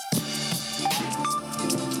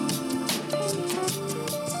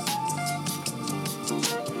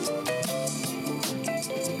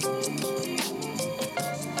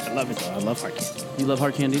I love it, though. I love hard candy. You love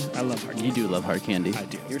hard candy? I love hard candy. You do love hard candy. I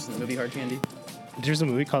do. You ever seen the movie Hard Candy? There's a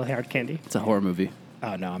movie called Hard Candy. It's a horror movie.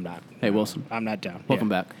 Oh, no, I'm not. Hey, No, Wilson. I'm not down.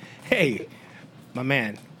 Welcome Yeah. back. Hey, my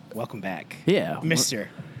man. Welcome back. Yeah. Mr.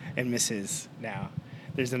 and Mrs. now.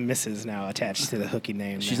 There's a Mrs. now attached to the hooky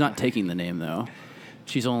name. She's now. not taking the name, though.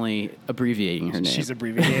 She's only abbreviating her name. She's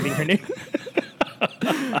abbreviating her name.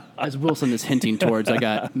 As Wilson is hinting towards, I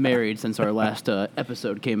got married since our last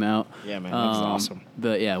episode came out. Yeah, man, that was awesome.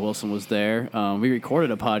 But yeah, Wilson was there. We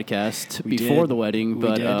recorded a podcast We before did. the wedding, We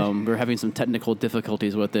but did. we're having some technical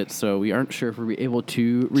difficulties with it, so we aren't sure if we'll be able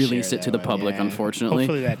to release Share it to that the one, public, yeah. unfortunately.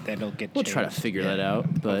 Hopefully that'll get We'll try to changed. figure Yeah. that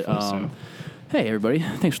out. But Hopefully so. hey, everybody.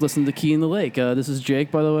 Thanks for listening to Key in the Lake. This is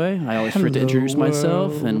Jake, by the way. I always forget to introduce Hello,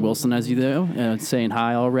 myself, world. and Wilson, as you know, saying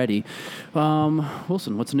hi already.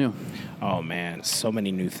 Wilson, what's new? Oh, man, so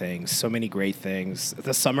many new things, so many great things.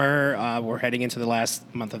 The summer, we're heading into the last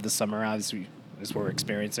month of the summer as we're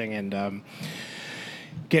experiencing, and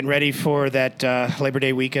getting ready for that Labor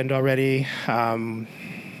Day weekend already.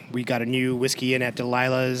 We got a new whiskey in at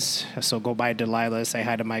Delilah's, so go by Delilah's, say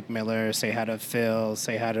hi to Mike Miller, say hi to Phil,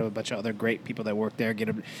 say hi to a bunch of other great people that work there. Get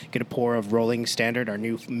a pour of Rolling Standard, our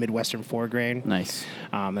new Midwestern 4-grain. Nice.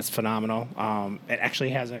 That's phenomenal. It actually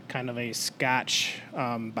has a kind of a Scotch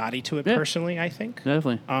body to it, Yeah. personally, I think.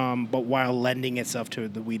 Definitely. But while lending itself to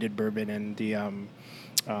the wheated bourbon and the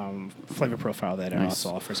flavor profile that it Nice.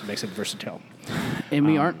 also offers, it makes it versatile. And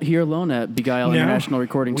we aren't here alone at Beguile No, International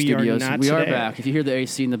Recording we are Studios. not We are today. back. If you hear the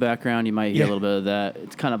AC in the background, you might hear Yeah. a little bit of that.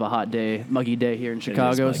 It's kind of a hot day, muggy day here in is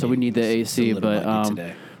Chicago, so muggy. we need the It's a AC. little But muggy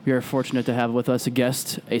today. we are fortunate to have with us a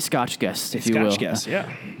guest, a Scotch guest, if you will. Scotch guest, yeah.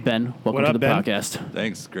 Ben, welcome What to up, the Ben? podcast.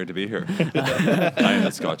 Thanks. Great to be here. I am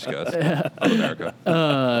the Scotch guest of America.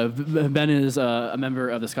 Ben is a member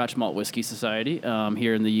of the Scotch Malt Whiskey Society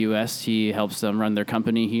here in the U.S. He helps them run their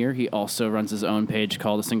company here. He also runs his own page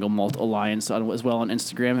called the Single Malt Alliance as well on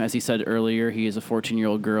Instagram. As he said earlier, he is a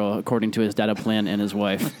 14-year-old girl, according to his data plan and his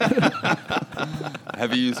wife.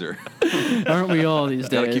 Heavy user. Aren't we all these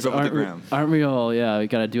days? Gotta keep up with the gram. Aren't we all? Yeah, we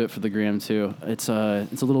got to do it for the gram, too. It's a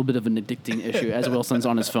little bit of an addicting issue, as Wilson's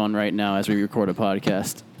on his phone right now as we record a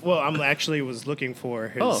podcast. Well, I'm actually was looking for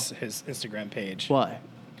his Oh. his Instagram page. Why?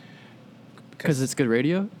 Because it's good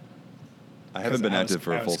radio? I haven't been I was- active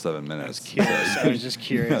for I a full was- 7 I was minutes. curious. I was just Yeah,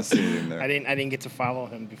 curious. see anything there. I didn't get to follow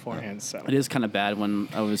him beforehand, so. It is kind of bad when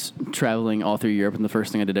I was traveling all through Europe, and the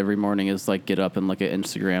first thing I did every morning is like get up and look at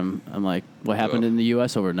Instagram. I'm like, what happened Ugh. in the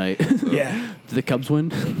U.S. overnight? Yeah. Did the Cubs win?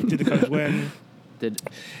 Did the Cubs win?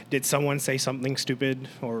 Did Someone say something stupid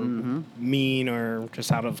or mean or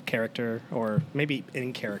just out of character or maybe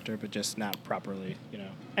in character but just not properly,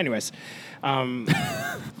 Anyways,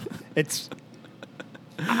 it's.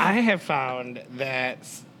 I have found that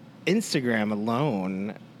Instagram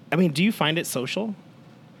alone. I mean, do you find it social?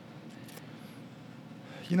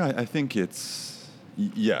 I think it's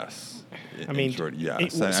yes. I mean, in short,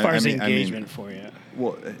 yes. as far as I mean- engagement for you.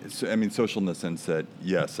 Well, social in the sense that,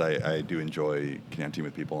 yes, I do enjoy connecting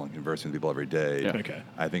with people and conversing with people every day. Yeah. Okay.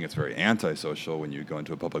 I think it's very antisocial when you go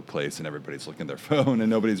into a public place and everybody's looking at their phone and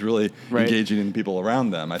nobody's really Right. engaging in people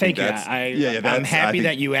around them. I Thank think you. that's, I'm that's- happy I that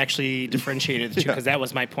think- you actually differentiated the two because that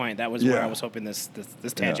was my point. That was where Yeah. I was hoping this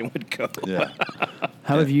tangent would go. Yeah.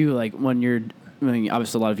 How have you, like, when you're, I mean,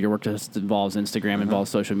 obviously a lot of your work just involves Instagram, involves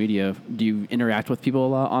social media. Do you interact with people a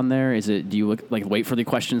lot on there? Do you wait for the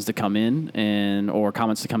questions to come in or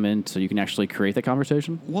comments to come in so you can actually create the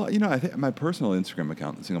conversation? Well, I think my personal Instagram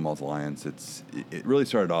account, the Single Malt Alliance, it really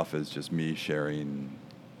started off as just me sharing,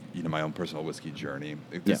 my own personal whiskey journey,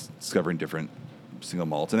 discovering different single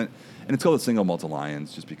malts, and it's called the Single Malt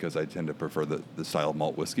Alliance just because I tend to prefer the style of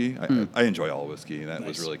malt whiskey. I enjoy all whiskey, and that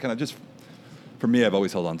was Nice. really kind of just for me. I've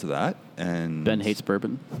always held on to that, and Ben hates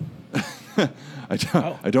bourbon. I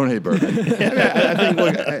don't hate bourbon. I think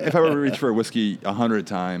look, if I were to reach for a whiskey 100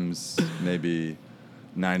 times, maybe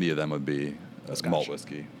 90 of them would be malt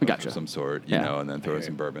whiskey Gotcha. of some sort, Yeah. and then throw in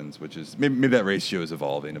some bourbons, which is maybe that ratio is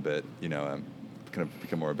evolving a bit, kind of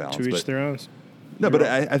become more balanced. To each but their own. no, but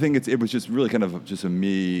I think it was just really kind of just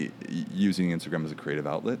me using Instagram as a creative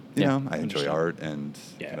outlet. You Yeah. know, I enjoy Understood. art and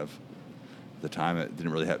Yeah. kind of the time I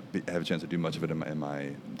didn't really have a chance to do much of it in my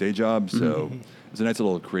day job, so it was a nice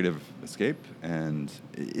little creative escape, and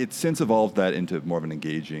it's since evolved that into more of an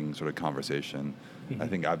engaging sort of conversation. I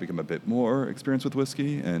think I've become a bit more experienced with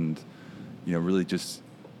whiskey, and really just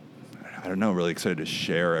I don't know, really excited to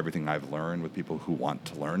share everything I've learned with people who want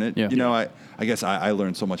to learn it. Yeah. You know, I guess I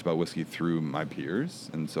learned so much about whiskey through my peers,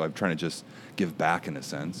 and so I'm trying to just give back in a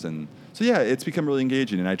sense. And so, yeah, it's become really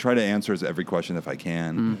engaging, and I try to answer every question if I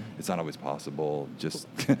can. It's not always possible, just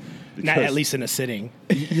Not at least in a sitting.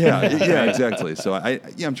 yeah, exactly. So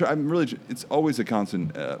I'm really. It's always a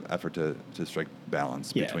constant effort to strike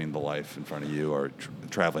balance Yeah. between the life in front of you or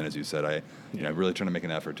traveling, as you said. Really trying to make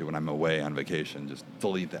an effort to, when I'm away on vacation, just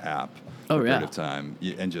delete the app Oh, for a yeah. period of time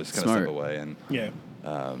and just kind Smart. of step away. And Yeah.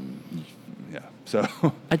 yeah, so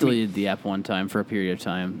I deleted the app one time for a period of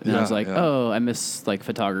time, and I was Yeah, like, yeah. "Oh, I miss like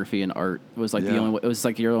photography and art." It was like the Yeah. only way, it was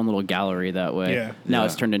like your own little gallery that way. Yeah. Now Yeah.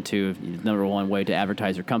 it's turned into number one way to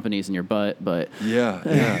advertise your companies in your butt, but yeah.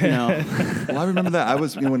 you know, Well, I remember that. I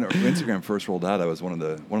was when Instagram first rolled out. I was one of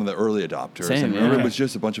the early adopters. Same, and remember yeah. it was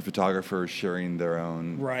just a bunch of photographers sharing their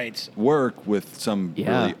own Right. work with some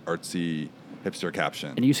Yeah. really artsy hipster caption.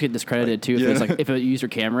 and you used to get discredited too if yeah. it was like if you used your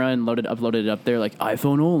camera and uploaded it up there like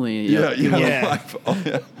iPhone only. Yeah. Yeah.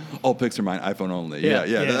 All pics are mine, iPhone only. Yeah.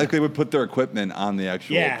 Yeah. Yeah. Like they would put their equipment on the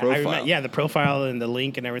actual Yeah, profile. I remember, yeah, the profile and the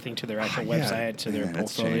link and everything to their actual Yeah. website, to their Man,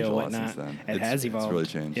 it's portfolio, changed a lot whatnot. since then. It It's- has it's evolved. really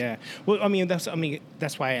changed. Yeah. Well,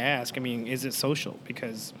 that's why I ask. I mean, is it social?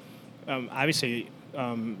 Because obviously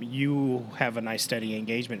you have a nice steady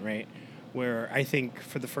engagement rate, where I think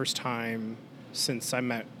for the first time since I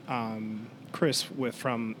met Chris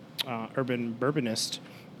from Urban Bourbonist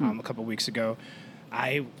a couple weeks ago,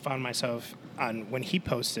 I found myself on when he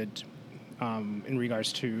posted. In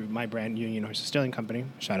regards to my brand, Union Horse Distilling Company,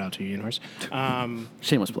 shout out to Union Horse.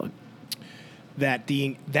 Shameless plug. That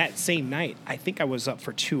same night, I think I was up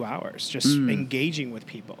for 2 hours just engaging with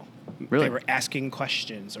people. Really? They were asking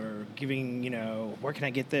questions or giving, where can I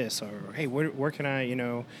get this? Or, hey, where can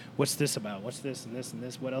I, what's this about? What's this and this and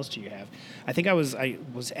this? What else do you have? I think I was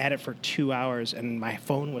at it for 2 hours, and my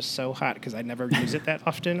phone was so hot because I never use it that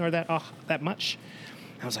often or that much.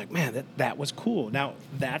 I was like, man, that was cool. Now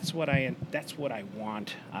that's what I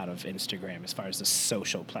want out of Instagram as far as the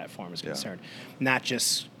social platform is Yeah. concerned. Not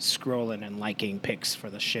just scrolling and liking pics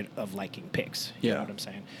for the shit of liking pics. You know Yeah. what I'm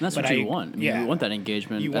saying? And that's But what you want. I mean, you want that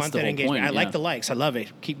engagement. You That's want the that whole engagement. point, I like yeah. the likes. I love it.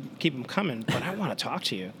 Keep them coming. But I want to talk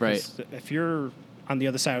to you. Right. 'Cause if you're on the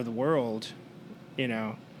other side of the world,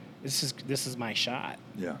 this is my shot.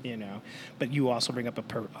 Yeah. But you also bring up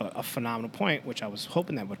a phenomenal point, which I was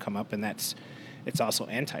hoping that would come up, and it's also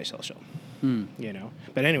antisocial.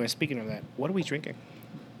 But anyway, speaking of that, what are we drinking?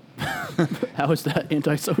 How is that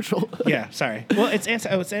antisocial? Yeah, sorry. Well, it's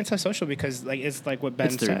antisocial because it's like what Ben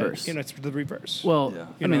It's the said. reverse. It's the reverse. Well, Yeah.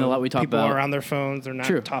 I mean, a lot we talk people about. are on their phones. They're not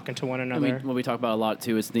True. talking to one I another. mean, what we talk about a lot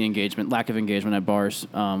too is the engagement, lack of engagement at bars.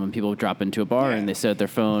 When people drop into a bar Yeah. and they sit at their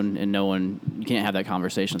phone, and you can't have that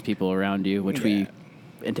conversation with people around you, which we Yeah.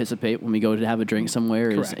 anticipate when we go to have a drink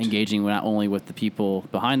somewhere is Correct. engaging not only with the people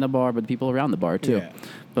behind the bar, but the people around the bar too. Yeah.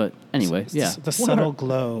 But anyway, It's yeah, the subtle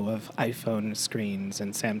glow of iPhone screens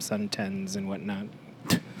and Samsung 10s and whatnot.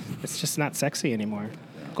 It's just not sexy anymore.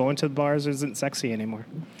 Going to the bars isn't sexy anymore.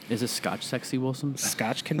 Is this Scotch sexy, Wilson?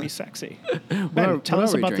 Scotch can be sexy. What Ben, are- tell what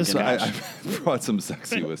us are we about this drinking? Scotch. I brought some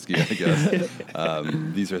sexy whiskey, I guess.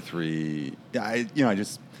 These are three. Yeah, I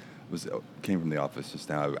just came from the office just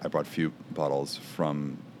now. I brought a few bottles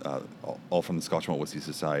from all from the Scotch Malt Whiskey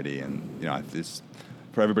Society, and this.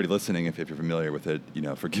 For everybody listening, if you're familiar with it,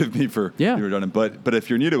 forgive me for Yeah. being redundant. But if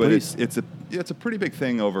you're new to Please. it, it's a pretty big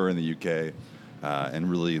thing over in the UK,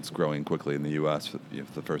 and really it's growing quickly in the US for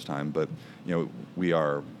the first time. But we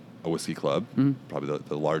are a whiskey club, probably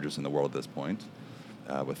the largest in the world at this point,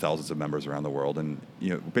 with thousands of members around the world, and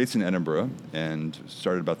based in Edinburgh, and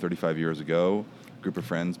started about 35 years ago. A group of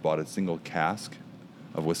friends bought a single cask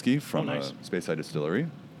of whiskey from nice. a Speyside distillery.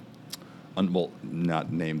 Well,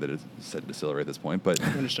 not named that it said distillery at this point, but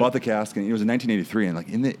Understood. bought the cask, and it was in 1983. And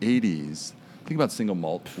in the 80s, think about single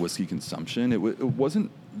malt whiskey consumption. It wasn't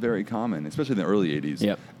very common, especially in the early 80s.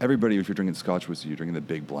 Yep. Everybody, if you're drinking Scotch whiskey, you're drinking the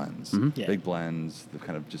big blends. Yeah. Big blends, the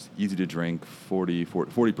kind of just easy to drink,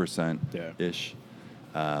 40% ish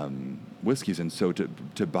whiskeys. And so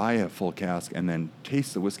to buy a full cask and then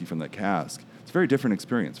taste the whiskey from the cask, it's a very different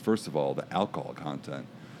experience. First of all, the alcohol content.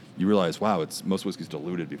 You realize, wow, most whiskey's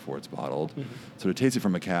diluted before it's bottled. So to taste it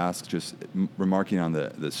from a cask, just remarking on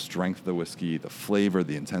the strength of the whiskey, the flavor,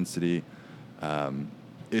 the intensity,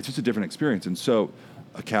 it's just a different experience. And so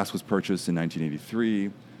a cask was purchased in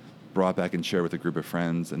 1983, brought back and shared with a group of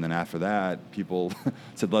friends. And then after that, people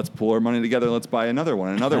said, let's pull our money together, let's buy another one,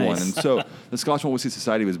 another one. Nice. And so the Scotch Malt Whiskey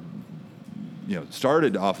Society was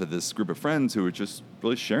started off of this group of friends who were just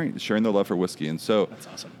really sharing their love for whiskey. And so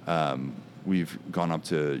That's awesome. we've gone up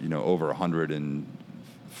to over 150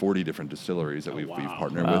 40 different distilleries that we've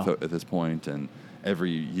partnered Wow. with at this point, and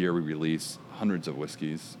every year we release hundreds of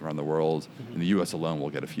whiskeys around the world. In the U.S. alone, we'll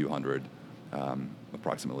get a few hundred,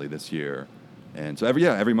 approximately this year. And so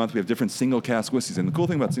every month we have different single cask whiskeys. And the cool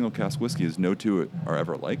thing about single cask whiskey is no two are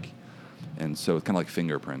ever alike. And so it's kind of like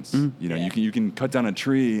fingerprints. You know, you can cut down a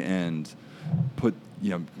tree and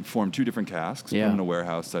form two different casks, put them in a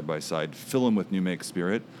warehouse side by side, fill them with new make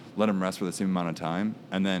spirit, let them rest for the same amount of time,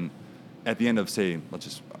 and then at the end of, say, let's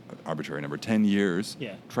just arbitrary number, 10 years,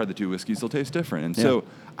 try the two whiskeys, they'll taste different. And so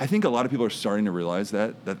I think a lot of people are starting to realize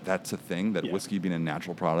that's a thing, that whiskey being a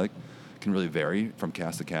natural product can really vary from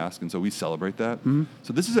cask to cask, and so we celebrate that.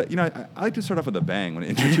 So this is I like to start off with a bang when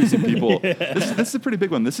introducing people. This is a pretty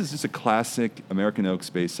big one. This is just a classic American Oak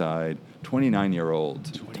Speyside,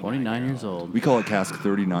 29-year-old. 29 years old. We call it cask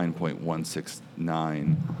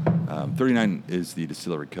 39.169. 39 is the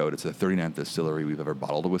distillery code. It's the 39th distillery we've ever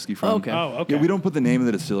bottled a whiskey from. Okay. Oh, okay. Yeah, we don't put the name of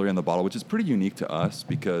the distillery on the bottle, which is pretty unique to us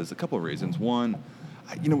because a couple of reasons. One,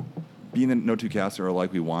 being that no two casks are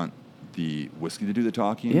alike, we want the whiskey to do the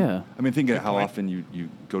talking. Yeah. I mean, think of how point. often you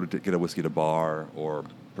go to get a whiskey at a bar or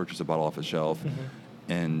purchase a bottle off a shelf,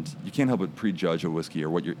 and you can't help but prejudge a whiskey or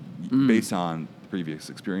what you're based on previous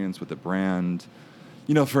experience with the brand.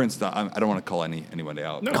 For instance, I don't want to call anybody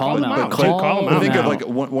out. No, Call them out. Dude, call them But out. think of now. like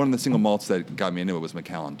one of the single malts that got me into it was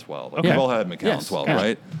Macallan 12. Like, Okay. We've all had Macallan Yes, 12, yeah.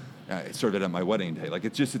 right? I served it at my wedding day. Like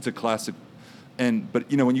it's a classic. But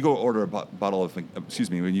when you go order a bottle of,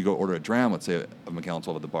 when you go order a dram, let's say of Macallan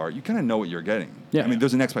 12 at the bar, you kind of know what you're getting. Yeah. I mean,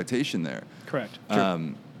 there's an expectation there. Correct.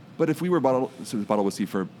 But if we were bottle whiskey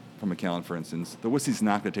from Macallan, for instance, the whiskey's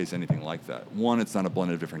not going to taste anything like that. One, it's not a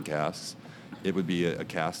blend of different casks. It would be a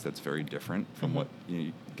cask that's very different from what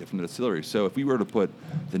you get from the distillery. So if we were to put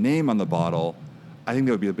the name on the bottle, I think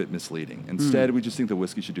that would be a bit misleading. Instead, we just think the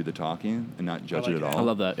whiskey should do the talking and not judge like it at that. all. I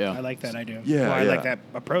love that. Yeah. I like that idea. Yeah, Well, I like yeah. that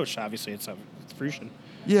approach. Obviously, it's Frisian.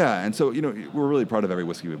 Yeah, and so we're really proud of every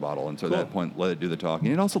whiskey we bottle, and so Cool. at that point, let it do the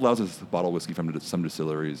talking. It also allows us to bottle whiskey from some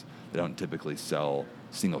distilleries that don't typically sell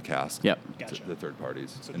single cask Yep. to Gotcha. the third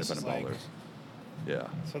parties, So this independent is like- bottlers. Yeah.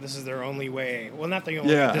 So this is their only way. Well, not the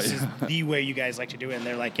only Yeah, way. This yeah. is the way you guys like to do it. And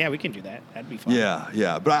they're like, yeah, we can do that. That'd be fun.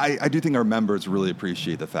 Yeah. But I do think our members really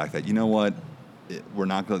appreciate the fact that, we're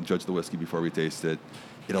not going to judge the whiskey before we taste it.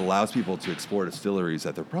 It allows people to explore distilleries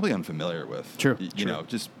that they're probably unfamiliar with. True.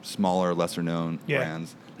 Just smaller, lesser known Yeah.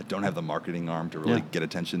 brands that don't have the marketing arm to really Yeah. get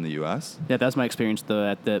attention in the U.S. Yeah, that's my experience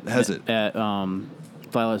though. Has it? At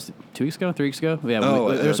Vilas 2 weeks ago, 3 weeks ago? Yeah,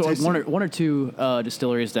 Oh, there's tasting. one or two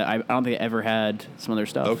distilleries that I don't think I ever had some of their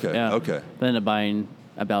stuff. Okay, Yeah. okay. But ended up buying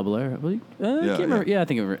a Balbelair. I can't remember. yeah. Yeah, I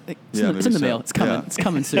think it's Yeah, in the maybe mail. so. It's coming. Yeah. It's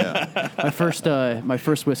coming soon. My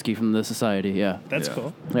first whiskey from the society. Yeah. That's Yeah.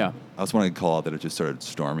 cool. Yeah. I just want to call out that it just started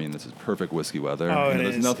storming. This is perfect whiskey weather. Oh, it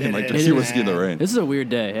There's is. nothing It like to is. see It whiskey in the is. rain. This is a weird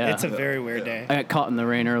day. Yeah. It's a very weird day. I got caught in the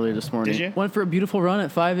rain earlier this morning. Did you? Went for a beautiful run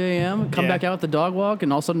at 5 a.m. Come Yeah. back out with the dog walk,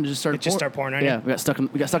 and all of a sudden it just started. It just started pouring on you? Yeah, we got stuck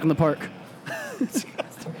in the park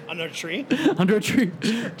Under a tree? under a tree.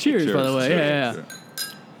 Cheers, by the way. Yeah. Cheers.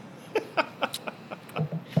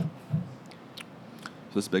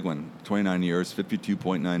 So this big one, 29 years,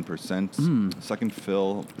 52.9%. Second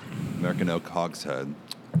fill, American Oak Hogshead,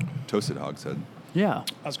 toasted Hogshead, Yeah.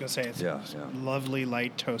 I was going to say it's Yeah. lovely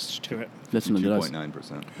light toast to it. That's what it does.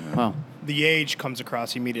 2.9%. Wow. The age comes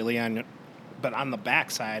across immediately but on the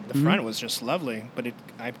back side, the front was just lovely, but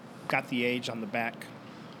I got the age on the back.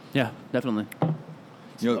 Yeah, definitely.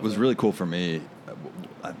 It was really cool for me.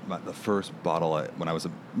 The first bottle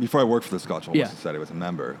before I worked for the Scotch Malt Yeah. Society, I was a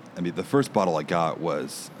member. I mean, the first bottle I got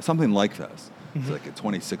was something like this. It's like a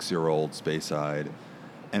 26-year-old Speyside,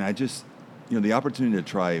 and I just, the opportunity to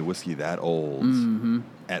try whiskey that old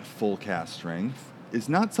at full cask strength is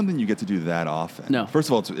not something you get to do that often. No. First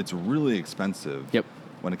of all, it's really expensive. Yep.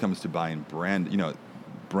 When it comes to buying branded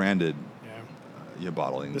Yeah,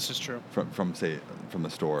 bottling. this is true. From the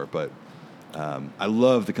store, but I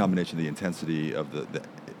love the combination of the intensity of the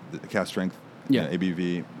cask strength, Yeah.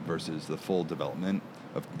 ABV versus the full development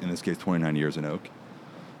of, in this case, 29 years in oak.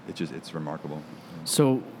 It's remarkable.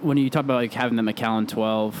 So when you talk about like having the Macallan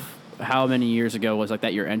 12, how many years ago was like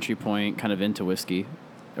that your entry point kind of into whiskey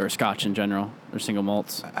or Scotch in general or single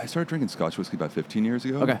malts? I started drinking Scotch whiskey about 15 years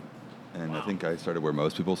ago. Okay. And I think I started where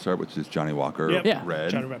most people start, which is Johnny Walker Yep. Yeah.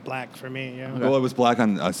 Red. Johnny Red Black for me, yeah. Well, it was black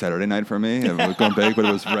on a Saturday night for me. It was going big, but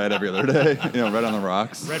it was red every other day. Red on the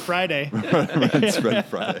rocks. Red Friday. Red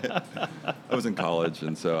Friday. I was in college,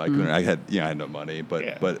 and so I couldn't. I had no money, but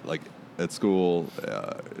Yeah. but like at school,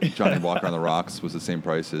 Johnny Walker on the Rocks was the same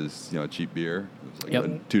price as cheap beer. It was like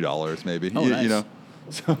Yep. $2 maybe. Oh, nice.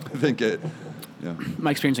 So I think it.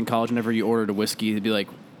 My experience in college, whenever you ordered a whiskey, it'd be like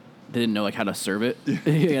they didn't know like how to serve it.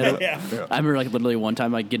 Yeah. I remember like literally one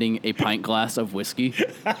time like getting a pint glass of whiskey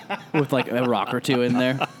with like a rock or two in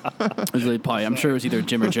there. It was really probably, I'm sure it was either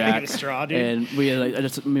Jim or Jack. a straw, dude. And we had,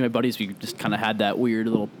 like, me and my buddies, we just kind of had that weird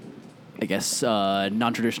little, I guess,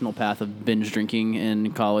 non-traditional path of binge drinking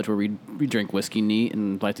in college where we drink whiskey neat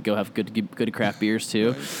and like to go have good craft beers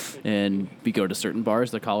too. And we go to certain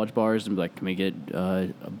bars, the college bars, and be like, can we get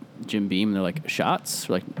a Jim Beam? And they're like, shots?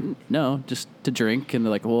 We're like, no, just to drink. And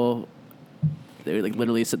they're like, well, they would like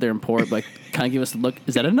literally sit there and pour it, like kind of give us a look.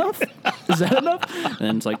 Is that enough? Is that enough?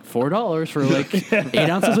 And it's like $4 for like 8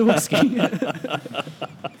 ounces of whiskey.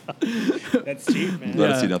 That's cheap, man.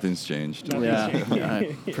 Let us Yeah. see nothing's changed. Yeah,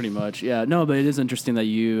 pretty much. Yeah, no, but it is interesting that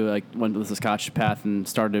you like went with the Scotch path and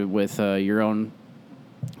started with your own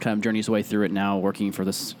kind of journey's way through it. Now working for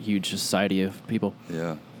this huge society of people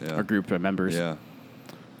Yeah. or group of members. Yeah.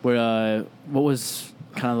 What was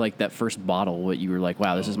kind of like that first bottle? What you were like,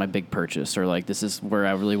 wow, this is my big purchase, or like this is where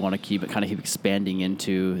I really want to keep expanding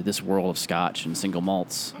into this world of Scotch and single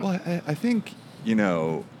malts. Well, I think,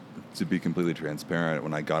 to be completely transparent,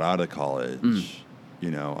 when I got out of college,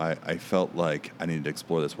 I felt like I needed to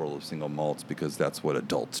explore this world of single malts because that's what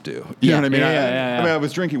adults do. You know what I mean? Yeah. I mean, I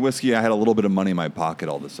was drinking whiskey. I had a little bit of money in my pocket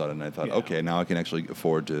all of a sudden. I thought, okay, now I can actually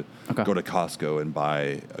afford to go to Costco and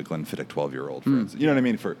buy a Glenfiddich 12-year-old, for instance. You know what I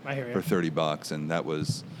mean? For $30. And that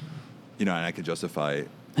was, and I could justify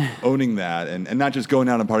owning that and not just going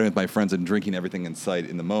out and partying with my friends and drinking everything in sight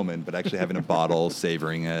in the moment, but actually having a bottle,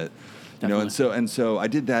 savoring it. Definitely. And so I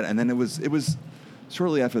did that, and then it was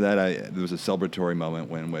shortly after that there was a celebratory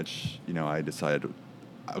moment in which I decided,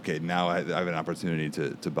 okay, now I have an opportunity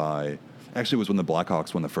to buy. Actually, it was when the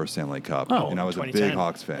Blackhawks won the first Stanley Cup, and I was a big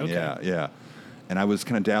Hawks fan. Okay. Yeah, and I was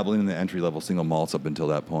kind of dabbling in the entry level single malts up until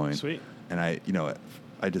that point. Sweet. And I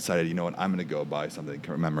decided, I'm going to go buy something to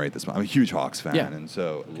commemorate this. I'm a huge Hawks fan, and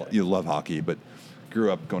so you love hockey, but grew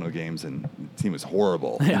up going to games and the team was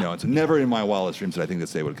horrible, and so never in my wildest dreams did I think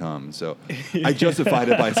this day would come. So I justified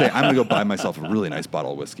it by saying, I'm going to go buy myself a really nice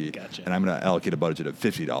bottle of whiskey, and I'm going to allocate a budget of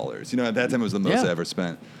 $50. At that time it was the most I ever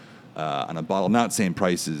spent on a bottle. Not saying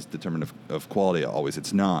price is determinant of quality always,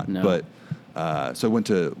 it's not. No. But so I went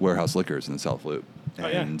to Warehouse Liquors in the South Loop.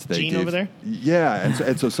 And they Gene gave, over there? Yeah,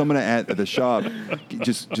 and so someone at the shop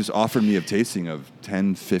just offered me a tasting of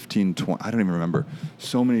 10, 15, 20, I don't even remember,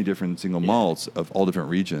 so many different single malts of all different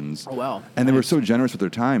regions. Oh, wow. And they were so generous with their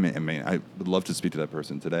time. I mean, I would love to speak to that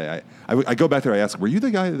person today. I go back there, I ask, were you the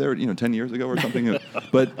guy there 10 years ago or something?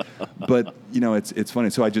 but it's funny.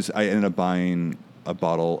 So I ended up buying a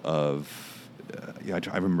bottle of,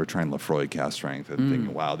 I remember trying Lefroy Cast Strength and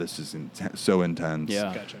thinking, wow, this is so intense.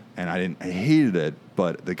 Yeah. Gotcha. And I hated it,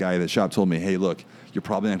 but the guy at the shop told me, hey, look, you're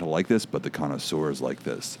probably not going to like this, but the connoisseurs like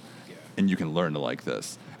this. Yeah. And you can learn to like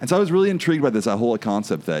this. And so I was really intrigued by this whole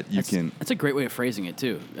concept that That's a great way of phrasing it,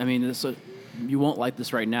 too. I mean, you won't like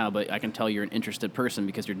this right now, but I can tell you're an interested person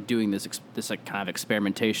because you're doing this like kind of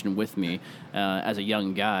experimentation with me as a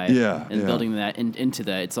young guy. And building that into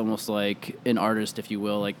that. It's almost like an artist, if you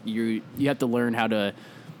will. Like you have to learn how to,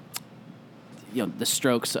 the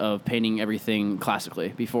strokes of painting everything classically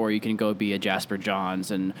before you can go be a Jasper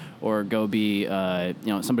Johns or go be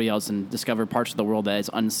somebody else and discover parts of the world that is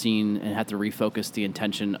unseen and have to refocus the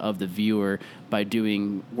intention of the viewer by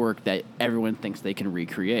doing work that everyone thinks they can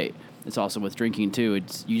recreate. It's also with drinking too.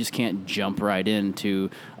 You just can't jump right into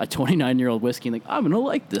a 29-year-old whiskey and I'm gonna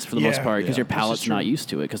like this for the most part because your palate's not used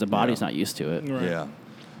to it because the body's not used to it. Right. Yeah.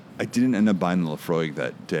 I didn't end up buying the Lefroy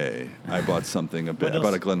that day. I bought something I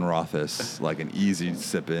bought a Glenrothes, like an easy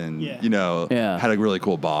sip in, had a really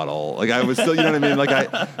cool bottle. Like I was still, you know what I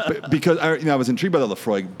mean? Because I was intrigued by the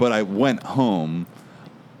Lefroy, but I went home.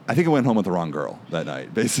 I think I went home with the wrong girl that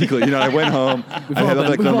night. Basically, I went home. We've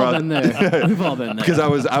all been there. We've all been there. Because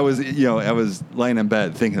I was laying in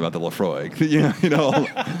bed thinking about the Lefroy.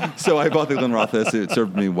 So I bought the Glenrothes. It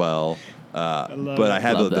served me well. But I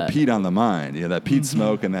had the peat on the mind. That peat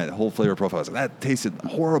smoke and that whole flavor profile. I was like, that tasted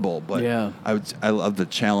horrible. But I love the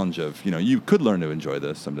challenge of you could learn to enjoy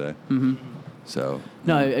this someday. Mm-hmm. So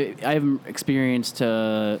no, I haven't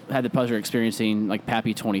had the pleasure of experiencing like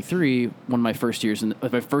Pappy 23 one of my first years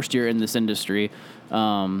my first year in this industry, when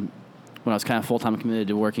I was kind of full time committed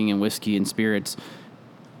to working in whiskey and spirits.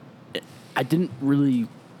 I didn't really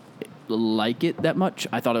like it that much.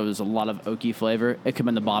 I thought it was a lot of oaky flavor. It could have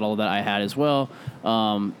been the bottle that I had as well.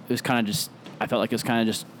 It was kind of I felt like it was kind of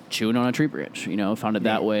just chewing on a tree branch, found it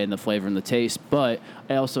that way in the flavor and the taste. But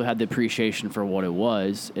I also had the appreciation for what it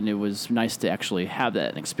was, and it was nice to actually have that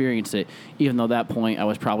and experience it. Even though at that point I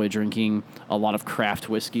was probably drinking a lot of craft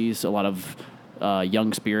whiskeys, a lot of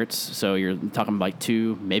young spirits. So you're talking like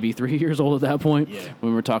 2, maybe 3 years old at that point. Yeah.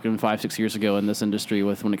 When we're talking 5-6 years ago in this industry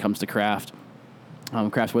when it comes to craft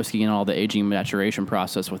whiskey and all the aging maturation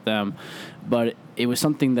process with them. But it was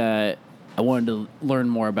something that I wanted to learn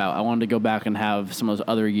more about. I wanted to go back and have some of those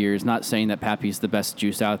other years. Not saying that Pappy's the best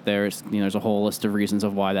juice out there. There's a whole list of reasons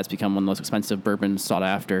of why that's become one of the most expensive bourbons sought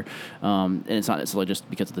after, and it's not necessarily just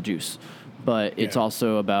because of the juice, but it's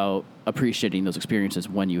also about appreciating those experiences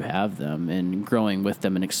when you have them and growing with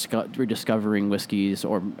them and rediscovering whiskeys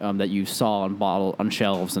or that you saw on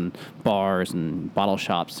shelves and bars and bottle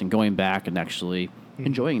shops and going back and actually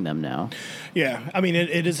enjoying them now. Yeah, I mean,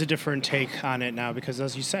 it is a different take on it now because,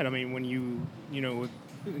 as you said, I mean, when you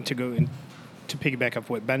to piggyback up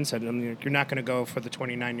what Ben said, I mean, you're not going to go for the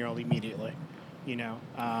 29-year-old immediately,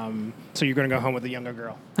 so you're going to go home with a younger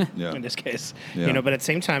girl in this case, but at the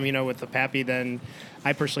same time, with the Pappy, then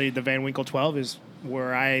I personally, the Van Winkle 12 is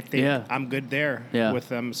where I think I'm good there with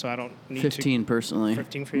them, so I don't need 15 personally.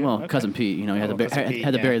 15 for you? Well, Okay. Cousin Pete, he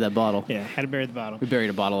had to bury that bottle. Yeah, had to bury the bottle. We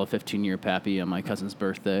buried a bottle of 15-year Pappy on my cousin's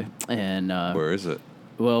birthday, and Where is it?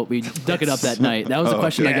 well, we dug it up that night. That was a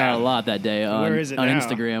question I got a lot that day on Where is it now?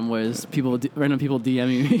 Instagram. Was random people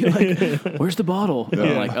DMing me like, "Where's the bottle?" And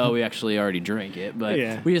I'm like, "Oh, we actually already drank it,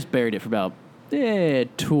 but we just buried it for about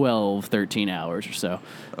 12, 13 hours or so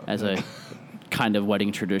as a kind of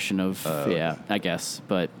wedding tradition of I guess.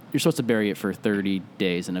 But you're supposed to bury it for 30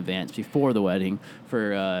 days in advance before the wedding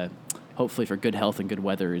for hopefully for good health and good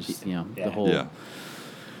weather is the whole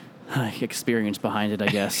experience behind it, I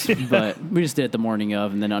guess. But we just did it the morning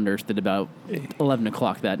of, and then understood about 11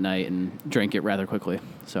 o'clock that night and drank it rather quickly.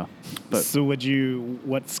 So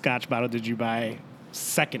what Scotch bottle did you buy?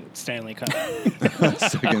 Second Stanley Cup.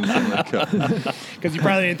 Second Stanley Cup. Because you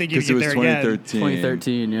probably didn't think you'd get there again.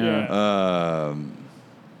 2013, yeah.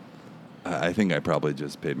 I think I probably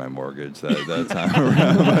just paid my mortgage that time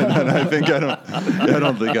around. But I think I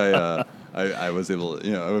don't think I was able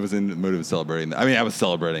to, I was in the mood of celebrating. I mean, I was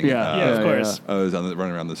celebrating. Of course. I was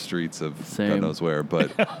running around the streets of God knows where,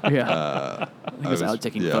 but I was out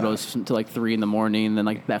taking photos until like 3 a.m, and then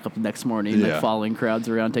like back up the next morning, like following crowds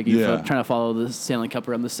around, trying to follow the Stanley Cup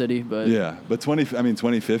around the city. But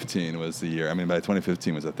 2015 was the year. I mean, by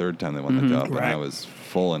 2015 was the third time they won the cup, and I was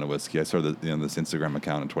full into whiskey. I started this Instagram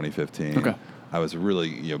account in 2015. Okay. I was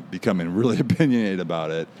really, becoming really opinionated about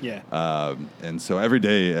it. Yeah. And so every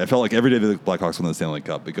day, I felt like every day the Blackhawks won the Stanley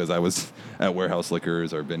Cup because I was at Warehouse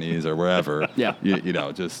Liquors or Vinny's or wherever.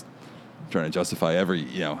 Just trying to justify every,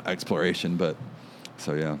 exploration. But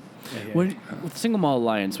so, yeah. With Single Malt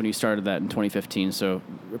Alliance, when you started that in 2015, so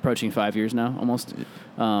approaching 5 years now, almost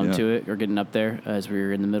to it, or getting up there as we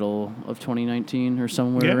were in the middle of 2019 or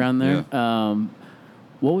somewhere around there. Yeah.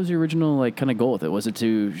 What was your original kind of goal with it? Was it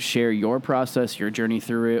to share your process, your journey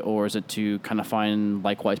through it, or is it to kind of find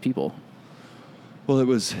likewise people? Well, it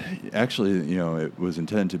was actually, it was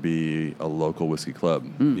intended to be a local whiskey club.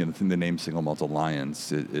 The name Single Malt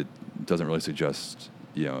Alliance, it doesn't really suggest,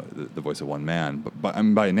 the voice of one man. But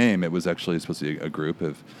by name, it was actually supposed to be a group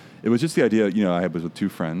of. It was just the idea. I was with two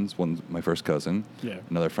friends. One, my first cousin,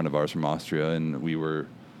 another friend of ours from Austria, and we were.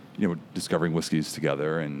 Discovering whiskeys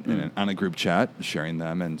together and on a group chat, sharing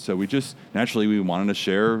them. And so we just, naturally, we wanted to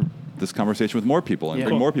share this conversation with more people and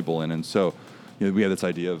bring more people in. And so, we had this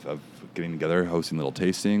idea of getting together, hosting little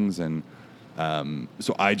tastings. And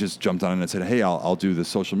so I just jumped on it and said, hey, I'll do the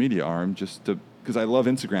social media arm because I love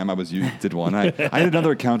Instagram. You did one. I had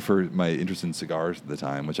another account for my interest in cigars at the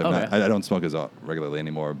time, which I don't smoke as regularly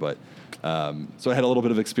anymore. But so I had a little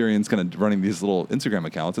bit of experience kind of running these little Instagram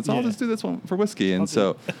accounts. I'll just do this one for whiskey. And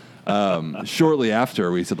so shortly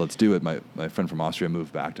after we said, let's do it, my friend from Austria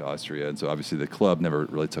moved back to Austria. And so obviously the club never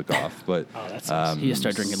really took off. But he just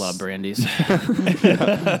started drinking a lot of brandies.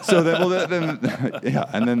 So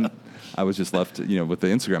and then I was just left, with the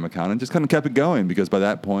Instagram account and just kind of kept it going because by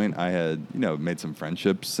that point I had, made some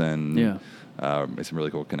friendships and made some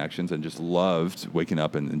really cool connections and just loved waking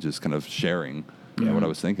up and just kind of sharing what I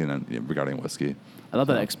was thinking regarding whiskey. I love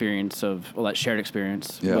that experience that shared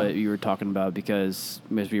experience, what you were talking about, because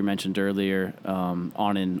as we mentioned earlier,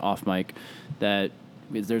 on and off mic, that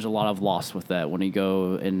there's a lot of loss with that. When you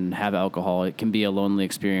go and have alcohol, it can be a lonely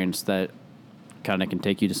experience that kind of can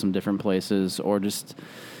take you to some different places or just,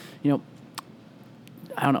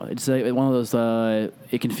 I don't know. It's one of those.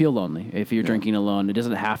 It can feel lonely if you're drinking alone. It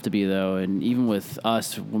doesn't have to be though. And even with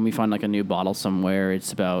us, when we find like a new bottle somewhere,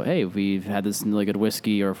 it's about, hey, we've had this really good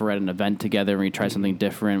whiskey, or if we're at an event together and we try something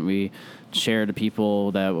different, we share to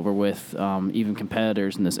people that we're with, even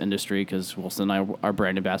competitors in this industry, because Wilson and I are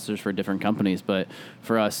brand ambassadors for different companies. But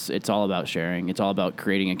for us, it's all about sharing. It's all about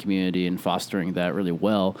creating a community and fostering that really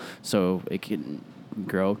well, so it can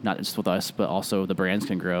grow, not just with us, but also the brands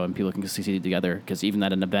can grow and people can succeed together. Because even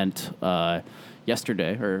at an event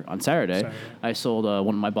yesterday or on Saturday, I sold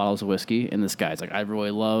one of my bottles of whiskey, and this guy's like, I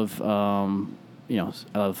really love, I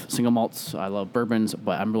love single malts, I love bourbons,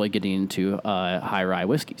 but I'm really getting into high rye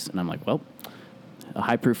whiskeys. And I'm like, well, a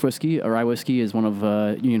high proof whiskey, a rye whiskey is one of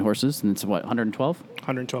Union Horses, and it's what, 112?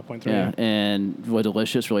 112.3. Yeah, and really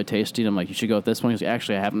delicious, really tasty. And I'm like, you should go with this one. He's like,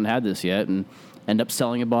 actually, I haven't had this yet, and end up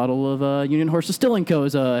selling a bottle of Union Horse Distilling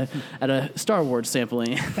Co.'s at a Star Wars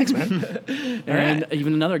sampling. Thanks, man. And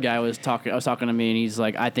even another guy was talking to me, and he's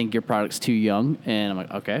like, I think your product's too young. And I'm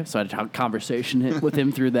like, okay. So I had a conversation with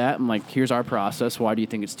him through that. I'm like, here's our process. Why do you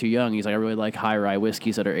think it's too young? He's like, I really like high rye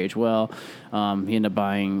whiskeys that are aged well. He ended up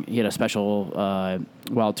buying, he had a special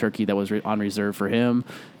wild turkey that was on reserve for him.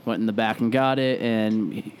 Went in the back and got it,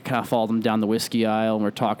 and he kind of followed him down the whiskey aisle, and we're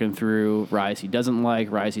talking through ryes he doesn't like,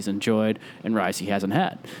 ryes he's enjoyed, and ryes he hasn't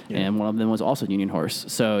had. Yeah. And one of them was also Union Horse.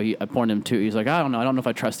 So I pointed him to, he's like, I don't know if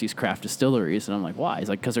I trust these craft distilleries. And I'm like, why? He's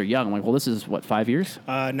like, because they're young. I'm like, well, this is, what, 5 years?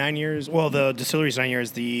 9 years. Well, the distillery's 9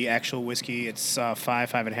 years. The actual whiskey, it's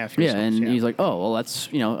 5.5 years. Yeah, and he's like, oh, well, that's,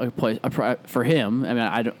 a place for him. I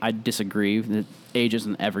mean, I disagree. Age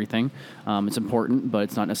isn't everything. It's important, but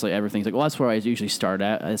it's not necessarily everything. He's like, well, that's where I usually start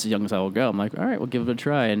at. As young as I will go. I'm like, all right, we'll give it a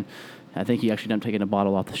try. And I think he actually ended up taking a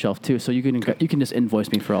bottle off the shelf too. So you can just invoice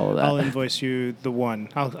me for all of that. I'll invoice you the one.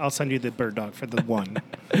 I'll send you the bird dog for the one.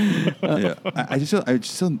 Yeah,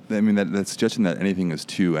 I mean that suggestion that anything is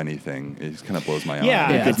to anything, it just kind of blows my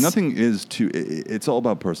eye. Because nothing is to. It's all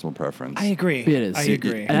about personal preference. I agree. It is. I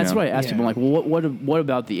agree. And that's why I ask people, like, well, what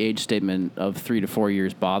about the age statement of 3 to 4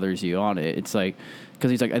 years bothers you on it? It's like, because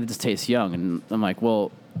he's like, it just tastes young, and I'm like,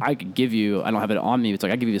 well, I could give you, I don't have it on me, it's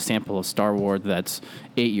like I give you a sample of Star Wars that's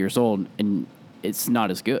 8 years old, and it's not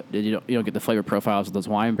as good. You don't get the flavor profiles of those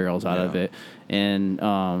wine barrels out of it. And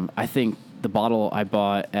I think the bottle I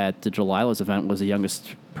bought at the Delilah's event was the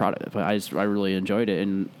youngest product, but I really enjoyed it.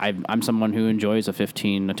 And I'm someone who enjoys a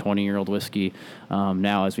 15 to 20-year-old whiskey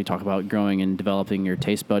now, as we talk about growing and developing your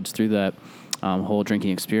taste buds through that whole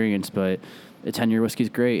drinking experience. But a 10-year whiskey is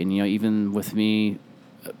great. And, even with me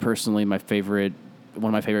personally, one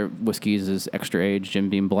of my favorite whiskeys is Extra Age Jim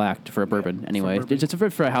Beam Black for a bourbon. Anyway, it's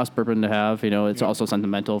for a house bourbon to have. It's also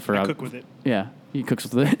sentimental for. I cook with it. Yeah, he cooks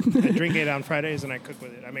with it. I drink it on Fridays, and I cook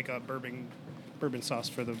with it. I make a bourbon sauce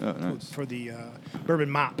for the bourbon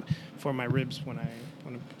mop for my ribs when I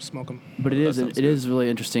want to smoke them. But it is really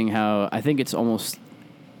interesting how I think it's almost,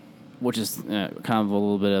 which is kind of a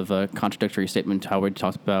little bit of a contradictory statement to how we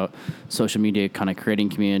talked about social media kind of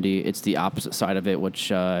creating community. It's the opposite side of it, which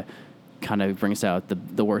kind of brings out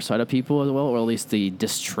the worst side of people as well, or at least the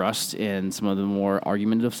distrust and some of the more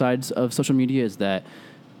argumentative sides of social media, is that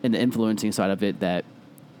in the influencing side of it, that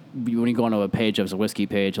when you go onto a page as a whiskey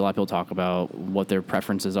page, a lot of people talk about what their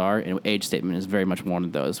preferences are, and age statement is very much one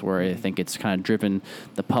of those, where I think it's kind of driven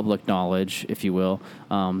the public knowledge, if you will,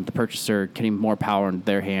 the purchaser getting more power in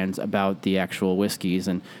their hands about the actual whiskeys,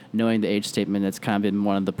 and knowing the age statement, that's kind of been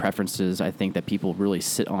one of the preferences I think that people really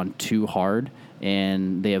sit on too hard,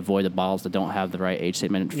 and they avoid the bottles that don't have the right age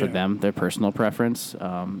statement for them, their personal preference.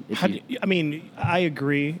 I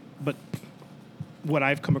agree, but what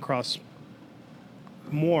I've come across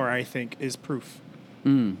more, I think, is proof.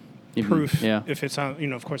 Proof. Yeah. If it's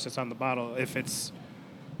on, of course, it's on the bottle. If it's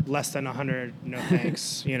less than 100, no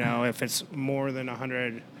thanks. If it's more than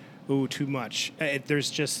 100, ooh, too much.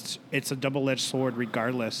 It's a double-edged sword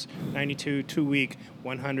regardless. 92, too weak.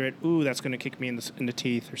 100, ooh, that's going to kick me in the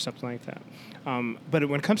teeth or something like that. But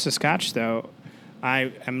when it comes to Scotch, though,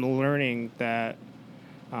 I am learning that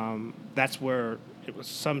that's where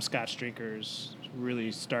some Scotch drinkers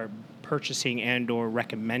really start purchasing and or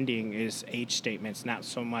recommending is age statements, not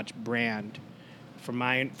so much brand, from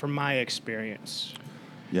my experience.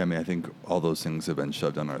 Yeah, I think all those things have been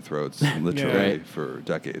shoved down our throats literally for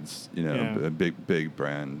decades. Big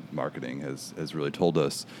brand marketing has really told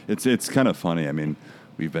us. It's kind of funny.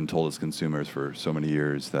 We've been told as consumers for so many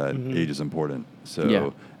years that age is important.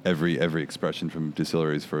 So every expression from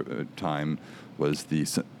distilleries for a time was the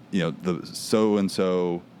so and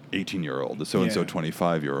so 18-year-old, the so-and-so Yeah.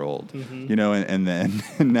 25-year-old, you know, and then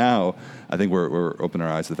now I think we're opening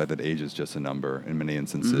our eyes to the fact that age is just a number in many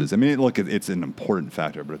instances. I mean, look, it's an important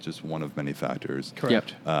factor, but it's just one of many factors.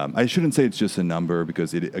 Correct. I shouldn't say it's just a number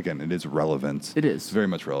because it is relevant. It is. It's very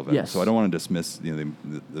much relevant. Yes. So I don't want to dismiss the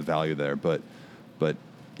value there, but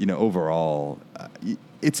you know, overall,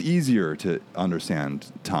 it's easier to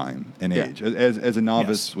understand time and Yeah. age. As a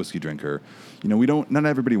novice Yes. whiskey drinker, you know, not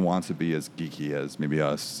everybody wants to be as geeky as maybe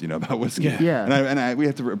us, you know, about whiskey. Yeah. Yeah. And we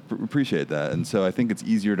have to appreciate that. And so I think it's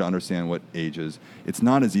easier to understand what ages. It's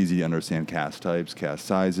not as easy to understand cask types, cask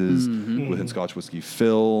sizes, within Scotch whiskey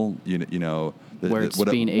fill, you know, Where it's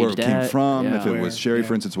where being it aged came at, from, yeah. if it was sherry, Yeah.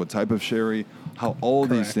 for instance, what type of sherry, how all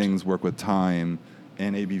these Correct. things work with time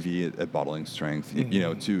and ABV at bottling strength, you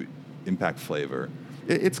know, to impact flavor.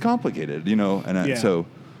 It's complicated, you know, and Yeah. so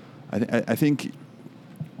I think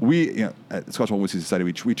we, you know, at Scotch Malt Whiskey Society,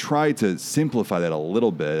 we try to simplify that a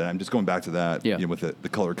little bit. And I'm just going back to that, Yeah. you know, with the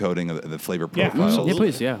color coding of the flavor Yeah, profiles. absolutely. Yeah,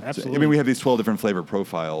 please, yeah. So, Absolutely. I mean, we have these 12 different flavor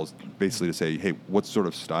profiles, basically to say, hey, what sort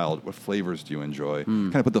of style, what flavors do you enjoy?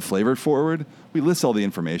 Kind of put the flavor forward. We list all the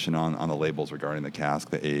information on the labels regarding the cask,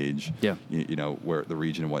 the age, Yeah. you know, where the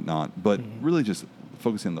region and whatnot. But really just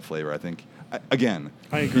focusing on the flavor, I think. Again,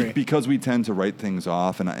 I agree. because we tend to write things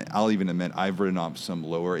off, and I'll even admit I've written off some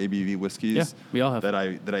lower ABV whiskeys Yeah, we all have. that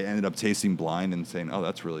I ended up tasting blind and saying, oh,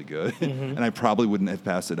 that's really good, and I probably wouldn't have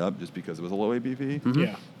passed it up just because it was a low ABV.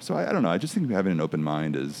 Yeah. So I don't know. I just think having an open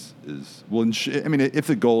mind is well. I mean, if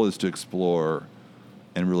the goal is to explore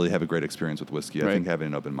and really have a great experience with whiskey, I Right. think having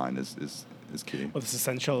an open mind is key. Well, it's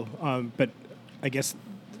essential. But I guess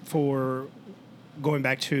for going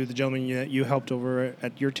back to the gentleman you helped over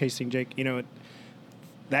at your tasting, Jake, you know,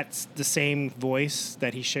 that's the same voice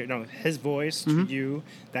that he shared. No, his voice to you,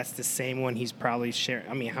 that's the same one he's probably sharing.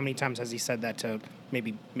 I mean, how many times has he said that to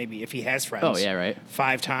maybe if he has friends? Oh, yeah, right.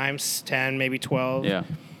 5 times, 10, maybe 12. Yeah.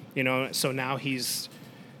 You know, so now his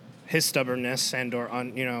stubbornness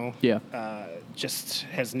Yeah. just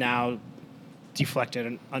has now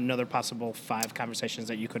deflected another possible 5 conversations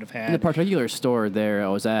that you could have had. In the particular store there I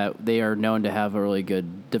was at, they are known to have a really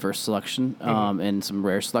good diverse selection, and some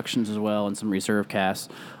rare selections as well, and some reserve casks,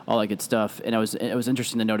 all that good stuff. And it was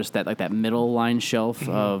interesting to notice that, like, that middle line shelf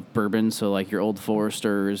of bourbon, so like your Old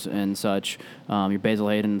Foresters and such, your Basil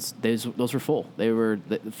Hayden's, those were full. They were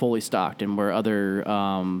fully stocked, and where other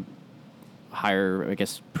higher, I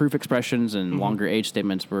guess, proof expressions and longer age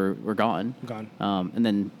statements were gone. Gone. And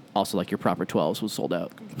then also, like, your proper 12s was sold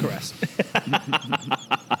out. Correct.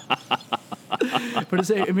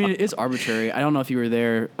 But it is arbitrary. I don't know if you were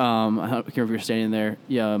there. I don't care if you were standing there.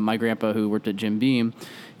 Yeah, my grandpa, who worked at Jim Beam,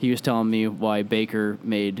 he was telling me why Baker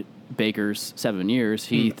made Baker's 7 years.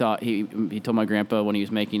 He thought he told my grandpa when he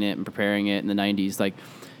was making it and preparing it in the 90s, like,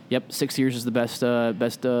 yep, 6 years is the best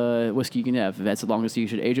whiskey you can have. That's the longest you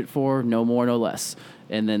should age it for. No more, no less.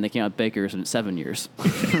 And then they came out with Baker's and it's 7 years.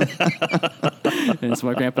 And so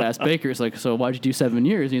my grandpa asked Baker's, like, so why'd you do 7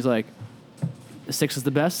 years? And he's like, 6 is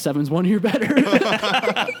the best, 7's 1 year better.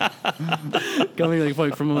 Coming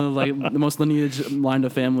like from the most lineage line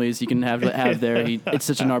of families you can have there. It's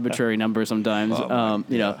such an arbitrary number sometimes,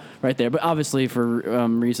 you know, right there. But obviously for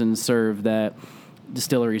reasons served that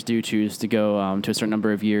distilleries do choose to go to a certain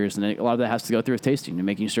number of years, and a lot of that has to go through with tasting and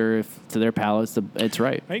making sure if to their palates it's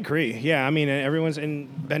right. I agree. Yeah, I mean, everyone's, and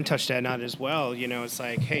Ben touched that on as well. You know, it's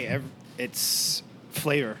like, hey, it's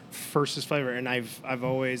flavor first is flavor, and I've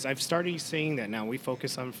started saying that now. We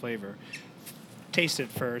focus on flavor. Taste it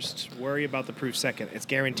first. Worry about the proof second. It's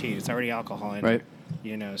guaranteed. It's already alcohol in Right. it.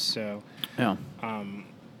 You know, so. Yeah.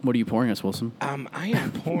 What are you pouring us, Wilson? I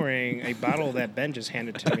am pouring a bottle that Ben just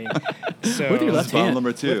handed to me. So With your left Bottle hand.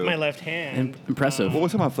 number 2. with my left hand. Impressive. Well,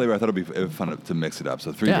 what's about flavor? I thought it'd be fun to mix it up.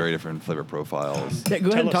 So 3 Yeah. very different flavor profiles. Yeah, go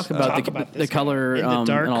ahead and Tell us- talk about the this color in the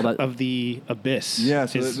dark and all that. of the abyss. Yeah,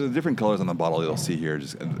 so is- the different colors on the bottle you'll see here,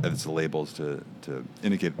 just it's the labels to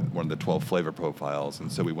indicate one of the 12 flavor profiles.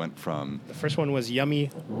 And so we went from, the first one was Yummy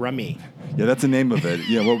Rummy. yeah, that's the name of it.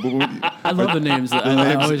 Yeah, I love the names.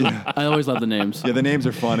 I always love the names. yeah, the names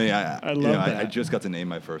are funny. I love that. I just got to name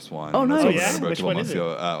my first one. Oh, nice. That's Oh, what yeah? I wrote a Which couple one months is it?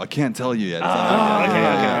 ago. I can't tell you yet. It's Oh, not okay,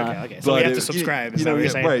 yet. okay. So we But have to subscribe. Is that what you're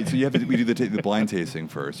saying? Right. So we do the blind tasting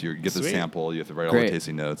first. You get the Sweet. sample. You have to write all Great. the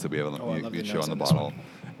tasting notes that we have on Oh, I the, love we the show notes on the on this bottle. one.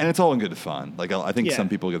 And it's all in good fun. Like I think Yeah. some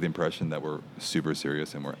people get the impression that we're super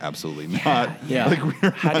serious, and we're absolutely not. Yeah. Like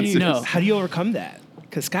we're How not do you serious. know? How do you overcome that?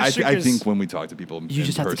 Because Scotch I think when we talk to people in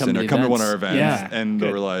just have to person come to or the come to one of our events. events Yeah. and Good.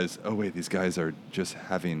 they'll realize, oh wait, these guys are just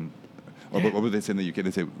having, or what would they say in the UK?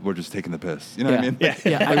 They say we're just taking the piss. You know what I mean?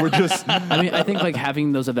 Yeah. Like, we're just. I mean, I think like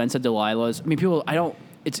having those events at Delilah's. I mean, people.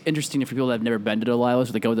 it's interesting for people that have never been to Delilah's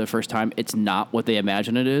or they go there the first time. It's not what they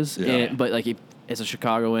imagine it is. Yeah. But like as a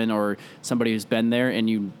Chicagoan or somebody who's been there and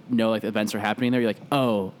you know like the events are happening there, you're like,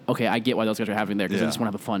 oh, okay, I get why those guys are happening there because they just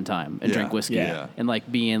want to have a fun time and drink whiskey and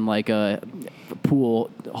like be in like a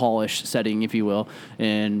pool hallish setting, if you will,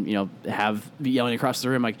 and have yelling across the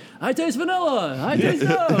room like, I taste vanilla, I taste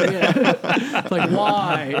no. It's like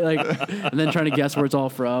why? Like, and then trying to guess where it's all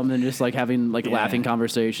from, and just like having like laughing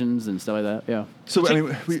conversations and stuff like that. Yeah. So I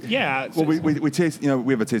mean, we taste.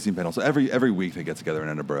 We have a tasting panel. So every week they get together in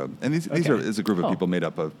Edinburgh, and these is a group of people made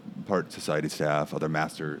up of part society staff, other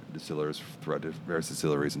master distillers throughout various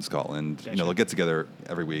distilleries in Scotland. Gotcha. They'll get together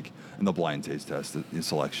every week and they'll blind taste test the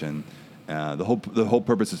selection. The whole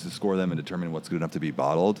purpose is to score them and determine what's good enough to be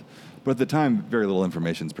bottled. But at the time, very little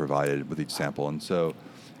information is provided with each sample, and so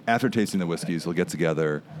after tasting the whiskeys, they'll get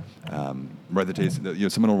together, write the tasting.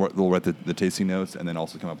 Someone will write the tasting notes, and then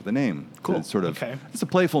also come up with a name. Cool. It's sort of it's a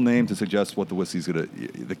playful name to suggest what the whiskey's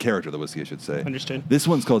the character of the whiskey, I should say. Understood. This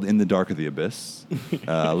one's called In the Dark of the Abyss.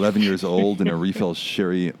 11 years old in a refill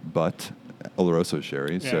sherry butt, Oloroso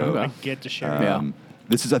sherry. Yeah, So I get the sherry.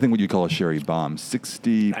 this is, I think, what you call a sherry bomb,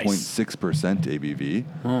 60.6% ABV.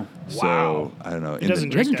 Oh. So Wow. I don't know. It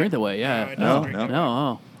doesn't It doesn't drink that way. Yeah. No, it doesn't drink No. that way.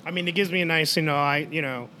 No. I mean, it gives me a nice,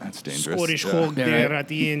 That's dangerous. Scottish Yeah. hog Yeah, there right. at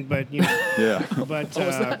the end, but Yeah. but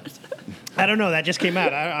I don't know. That just came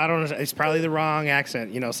out. I don't know. It's probably the wrong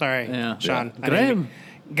accent. Sorry, Yeah. Sean. Yeah. I didn't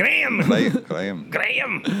Graham. mean- Graham.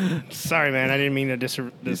 Graham. Sorry, man. I didn't mean to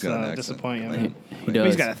He's got an accent. disappoint you. Graham. He does.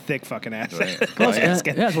 He's got a thick fucking accent. Graham.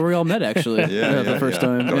 Yeah, that's where we all met, actually. The first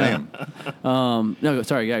time. Graham. Yeah. No,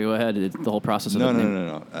 sorry. Yeah, go ahead. It's the whole process of No, it.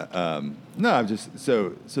 no. No, I'm just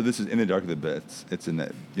so this is In the Dark of the Abyss. It's in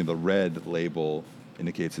that the red label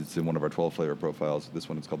indicates it's in one of our 12 flavor profiles. This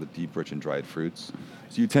one is called the Deep, Rich, and Dried Fruits.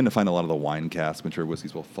 So you tend to find a lot of the wine cask mature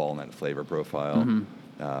whiskeys will fall in that flavor profile.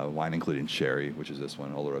 Mm-hmm. Wine including sherry, which is this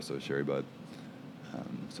one, Oloroso sherry bud.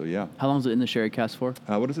 So yeah. How long is it in the sherry cask for?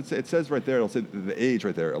 What does it say? It says right there. It'll say the age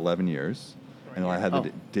right there, 11 years, and it'll have Oh.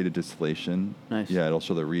 the date of distillation. Nice. Yeah, it'll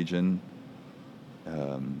show the region.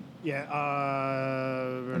 Yeah.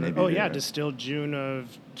 ABV, right? Distilled June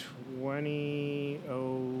of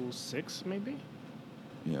 2006, maybe,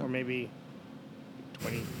 Yeah. or maybe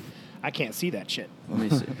 20. I can't see that shit. Let me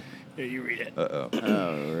see. Here, you read it.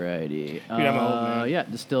 Alrighty. I'm old, man. Yeah,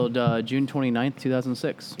 distilled June 29th,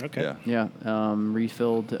 2006. Okay. Yeah. Yeah,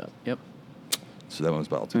 refilled. Yep. So that one was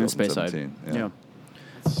bottled In Speyside. 2017. Yeah.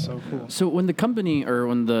 That's so cool. So when the company or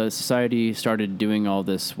when the society started doing all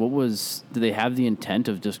this, did they have the intent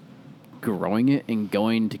of just growing it and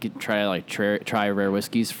going to try rare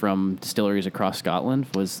whiskeys from distilleries across Scotland?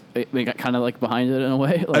 Was it got kind of like behind it in a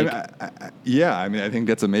way? Like, I mean, I think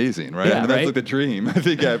that's amazing, right? Yeah, I mean, that's right? like the dream. I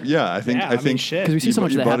think, I think shit. because we see you- so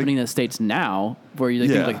much you of that bought happening in the States now, where you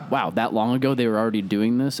Yeah. think like, wow, that long ago they were already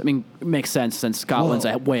doing this. I mean, it makes sense since Scotland's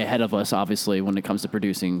Well- way ahead of us, obviously, when it comes to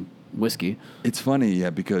producing whiskey. It's funny,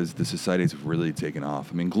 yeah, because the society's really taken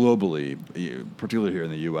off. I mean, globally, particularly here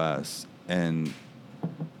in the U.S., and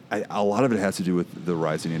a lot of it has to do with the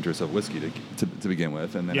rising interest of whiskey to begin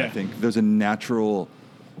with, and then I think there's a natural,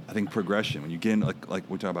 progression when you get in, like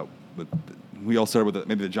we talk about. We all started with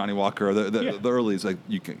maybe the Johnny Walker or the earlies. Like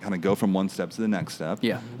you can kind of go from one step to the next step,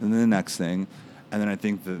 Yeah. and then the next thing, and then I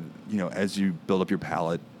think as you build up your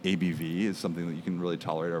palate, ABV is something that you can really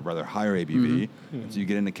tolerate, or rather higher ABV. So you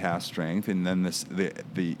get into cask strength, and then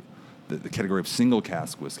the category of single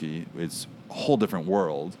cask whiskey is a whole different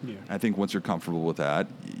world. Yeah. I think once you're comfortable with that,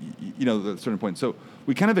 at a certain point. So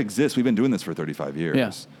we kind of exist. We've been doing this for 35 years,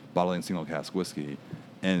 Yeah. bottling single cask whiskey,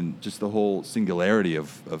 and just the whole singularity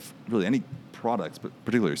of really any products, but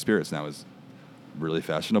particularly spirits now is really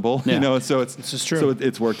fashionable. Yeah. So it's This is true. So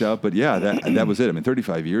it's worked out. But yeah, that was it. I mean,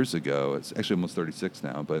 35 years ago. It's actually almost 36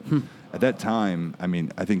 now. But at that time, I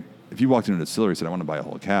mean, I think if you walked into a distillery and said, "I want to buy a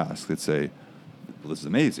whole cask," they'd say, well, this is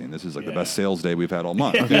amazing. This is like the best sales day we've had all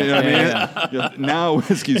month. You know what I mean? Now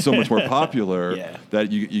whiskey is so much more popular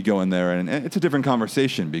that you go in there and it's a different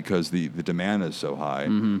conversation because the demand is so high.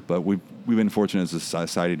 But we've been fortunate as a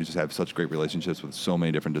society to just have such great relationships with so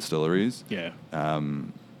many different distilleries. Yeah.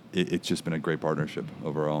 It's just been a great partnership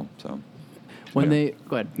overall. So When they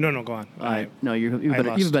go ahead. No, go on. No, you have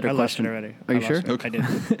a better I lost question it already. Are you I sure? lost it. I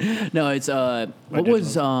did. No, it's what did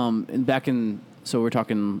was back in. So we're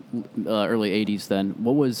talking early '80s. Then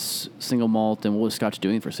what was single malt and what was Scotch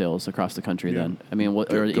doing for sales across the country then? I mean,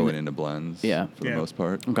 what or going into blends, Yeah. for the most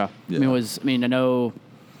part. Okay. Yeah. I know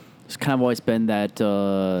it's kind of always been that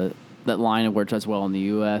that line of where it does well in the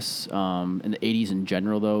U.S. In the '80s in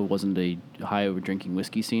general, though, wasn't a high over drinking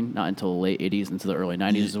whiskey scene. Not until the late '80s into the early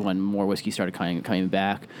 '90s is when more whiskey started coming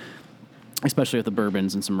back. especially with the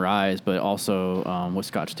bourbons and some ryes, but also with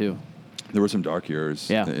Scotch too. There were some dark years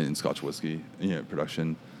Yeah. in Scotch whiskey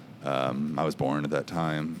production. I was born at that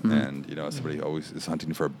time, and as somebody who always is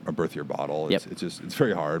hunting for a birth year bottle, Yep. it's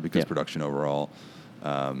very hard because Yep. production overall.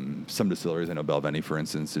 Some distilleries, I know Belveni, for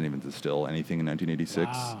instance, didn't even distill anything in 1986.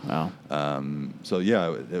 Wow. Wow. So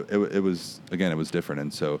yeah, it was different,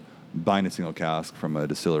 and so buying a single cask from a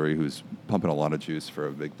distillery who's pumping a lot of juice for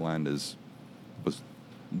a big blend was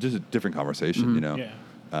just a different conversation, Yeah.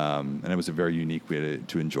 And it was a very unique way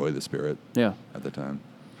to enjoy the spirit Yeah. at the time.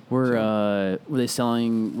 Were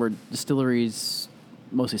distilleries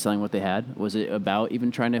mostly selling what they had? Was it about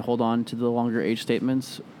even trying to hold on to the longer age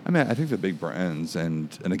statements? I mean, I think the big brands, and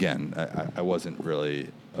again, I wasn't really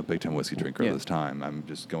a big time whiskey drinker Yeah. at this time. I'm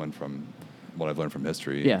just going from what I've learned from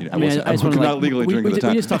history. Yeah, I just could wanna, not legally drink at the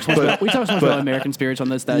time. We just talked so much about American spirits on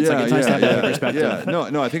this. That it's like it's nice to have that perspective. Yeah.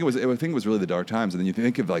 No, I think it was really the dark times, and then you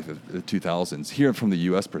think of like the 2000s here from the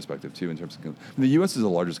U.S. perspective too. In terms of the U.S. is the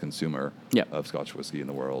largest consumer Yep. of Scotch whiskey in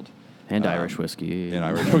the world, And Irish whiskey. and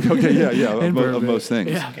Irish. Okay, yeah, of most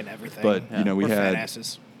things. Yeah. Fucking everything. But we We're fat had.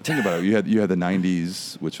 asses. Think about it. You had the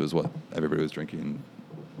 '90s, which was what everybody was drinking.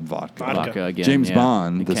 Vodka. Vodka again. James yeah.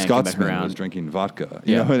 Bond, You the can't come back Scotsman, around. was drinking vodka.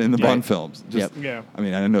 Yeah. In the Yeah. Bond films. Yep. Yeah. I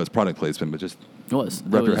mean, I know it's product placement, but just It was.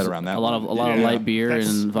 Wrap It your was head around that A lot of Yeah. light beer That's-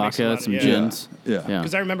 and makes a vodka, lot- some yeah. gins. Yeah. Yeah.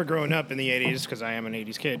 Because I remember growing up in the 80s, because I am an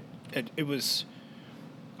 80s kid, it was,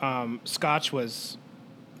 Scotch was,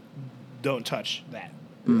 don't touch that.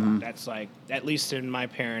 Mm-hmm. That's like, at least in my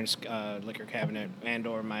parents' liquor cabinet and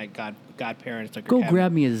or my godparents' liquor Go cabinet.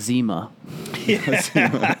 grab me a Zima.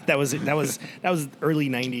 that was early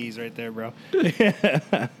 90s right there, bro.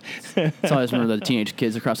 So I always remember the teenage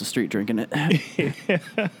kids across the street drinking it.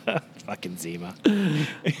 Fucking Zima.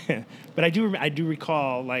 But I do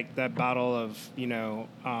recall like that bottle of,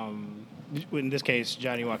 in this case,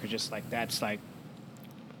 Johnny Walker, just like that's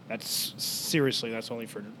seriously, that's only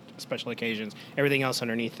for special occasions. Everything else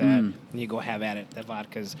underneath that, you go have at it. The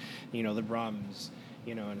vodkas, the rums,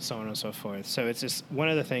 and so on and so forth. So it's just one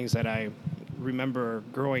of the things that I remember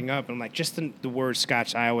growing up. And like just the word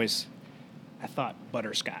Scotch, I thought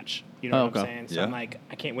butterscotch. You know what I'm okay. saying? So Yeah. I'm like,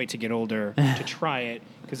 I can't wait to get older to try it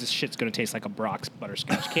because this shit's gonna taste like a Brock's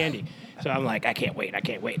butterscotch candy. So I'm like, I can't wait.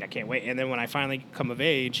 And then when I finally come of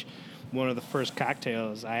age, one of the first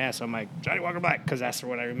cocktails I asked, I'm like, Johnny Walker Black, because that's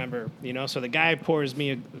what I remember, So the guy pours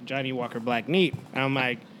me a Johnny Walker Black neat. And I'm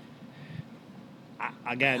like,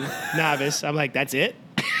 again, novice. I'm like, that's it?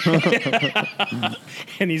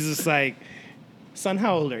 And he's just like, son,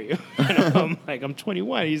 how old are you? And I'm like, I'm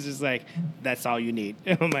 21. He's just like, that's all you need.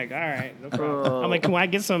 And I'm like, all right, no problem. I'm like, can I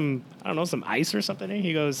get some ice or something? And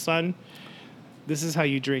he goes, son, this is how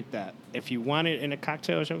you drink that. If you want it in a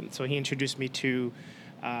cocktail or something. So he introduced me to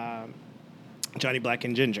Johnny Black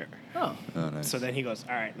and Ginger. Oh. Oh, nice. So then he goes,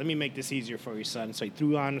 all right, let me make this easier for you, son. So he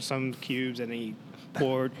threw on some cubes and he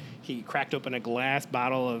cracked open a glass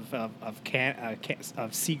bottle of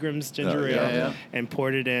Seagram's ginger ale yeah. and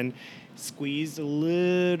poured it in, squeezed a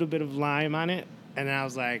little bit of lime on it, and I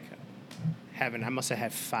was like, heaven, I must have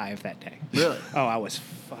had 5 that day. Really? Oh, I was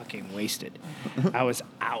fucking wasted. I was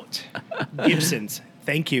out. Gibson's,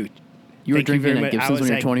 thank you. You were Thank drinking very at much. Gibson's I was when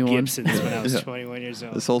you were at 21? Gibson's when I was Yeah. 21 years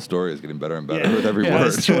old. This whole story is getting better and better with every I word.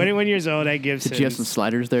 was 21 years old at Gibson's. Did you have some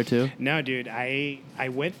sliders there too? No, dude. I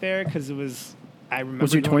went there because it was. I remember.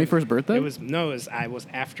 Was your going- 21st birthday? It was no. I was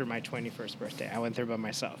after my 21st birthday. I went there by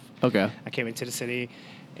myself. Okay. I came into the city,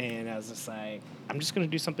 and I was just like, I'm just gonna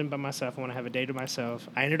do something by myself. I want to have a day to myself.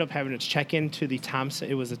 I ended up having to check into the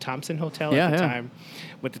Thompson. It was the Thompson Hotel at the time.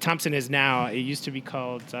 What the Thompson is now, it used to be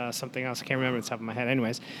called something else. I can't remember off the top of my head.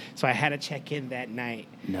 Anyways, so I had to check in that night.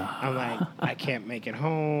 No. I'm like, I can't make it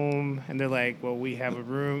home, and they're like, well, we have a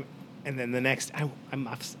room. And then the next, I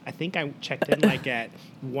think I checked in like at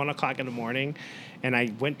 1:00 in the morning, and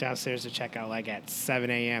I went downstairs to check out like at 7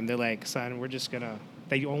 a.m. They're like, son, we're just gonna.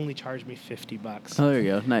 They only charged me $50. Oh, there you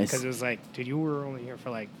go. Nice. Because it was like, dude, you were only here for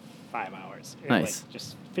like 5 hours. And Nice. Like,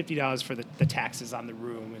 just $50 for the taxes on the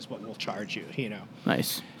room is what we'll charge you.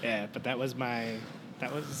 Nice. Yeah, but that was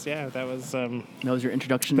That was your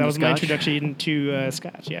introduction that to was my Scotch? introduction to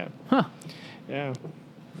Scotch. Yeah. Huh. Yeah.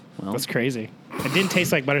 Well, That's crazy. It didn't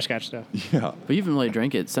taste like butterscotch though. Yeah. but you haven't really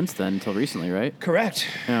drank it since then until recently, right? Correct.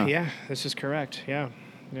 Yeah. Yeah, this is correct. Yeah.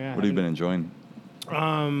 Yeah. What have you been enjoying?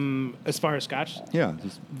 As far as Scotch, Yeah.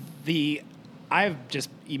 Just I've just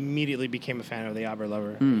immediately became a fan of the Aber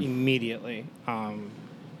Lover. Hmm. Immediately.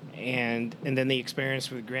 And then the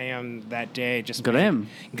experience with Graham that day just Graham.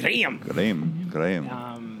 Graham.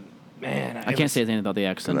 man, I can't say anything about the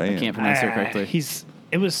accent. I Graham. can't pronounce it correctly. He's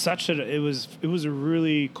it was such a it was a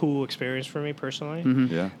really cool experience for me personally.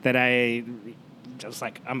 Yeah. That I was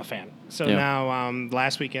like, I'm a fan. So Yeah. now,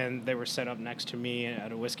 last weekend they were set up next to me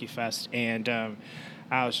at a whiskey fest, and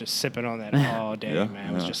I was just sipping on that all day, Yeah,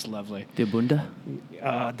 man. It was yeah. just lovely. The Bunda?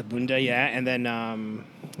 The Bunda, yeah, and then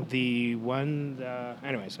the one.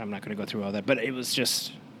 Anyways, I'm not going to go through all that, but it was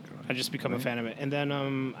just. I just become a fan of it, and then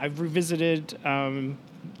I've revisited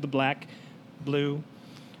the black, blue.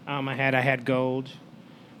 I had gold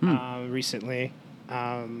recently.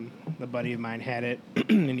 A buddy of mine had it,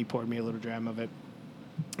 and he poured me a little dram of it,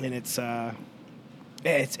 and it's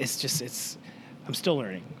just I'm still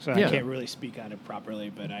learning, so Yeah. I can't really speak on it properly,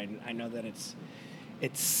 but I know that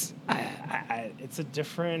it's a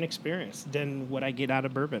different experience than what I get out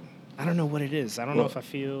of bourbon. I don't know what it is. I don't know if I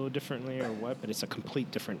feel differently or what, but it's a complete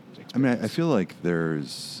different experience. I mean, I feel like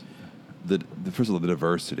there's the first of all, the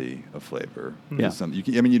diversity of flavor. Yeah. Is something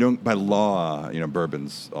you don't by law.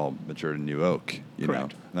 Bourbon's all matured in new oak. You know,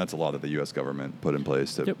 Correct. and that's a law that the U.S. government put in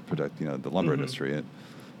place to Yep. protect the lumber industry.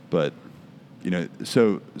 But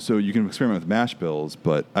so you can experiment with mash bills,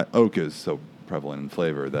 but oak is so prevalent in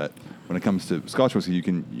flavor that when it comes to Scotch whiskey, you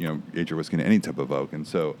can age your whiskey in any type of oak, and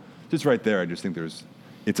so just right there, I just think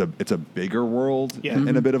it's a bigger world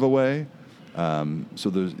in a bit of a way. So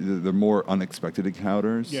they're more unexpected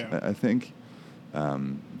encounters, Yeah. I think.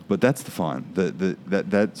 But that's the fun.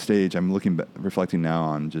 That stage, I'm reflecting now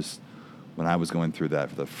on just when I was going through that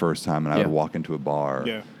for the first time, and I would walk into a bar,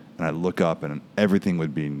 Yeah. and I'd look up, and everything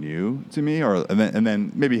would be new to me, and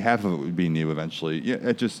then maybe half of it would be new eventually.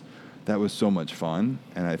 Yeah, that was so much fun,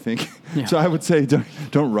 and I think so. I would say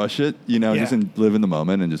don't rush it. Just live in the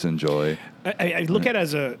moment and just enjoy. I look at it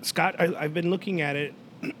as a Scott. I've been looking at it,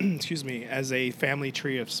 excuse me, as a family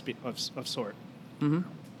tree of sort. Mm-hmm.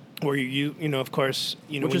 Where you of course,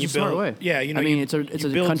 Which when is you a smart build, way. yeah, I mean, it's a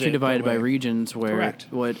build country it divided that by way. regions where Correct.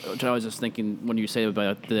 what I was just thinking when you say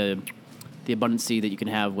about the abundancy that you can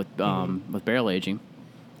have with barrel aging.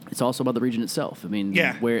 It's also about the region itself. I mean,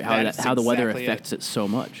 Yeah, how the weather exactly affects it so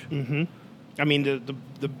much. I mean,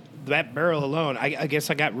 that barrel alone. I guess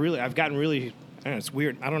I've gotten really. I don't know, it's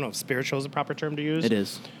weird. I don't know if spiritual is the proper term to use. It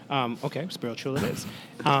is. Okay, spiritual it is.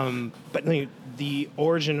 But the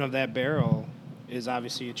origin of that barrel is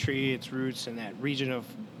obviously a tree, its roots, and that region of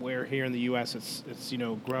where here in the U.S. it's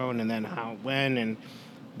grown, and then when, and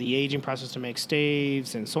the aging process to make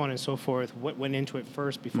staves, and so on and so forth. What went into it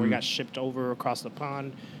first before it got shipped over across the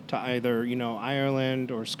pond to either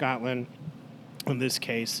Ireland or Scotland, in this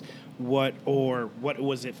case. What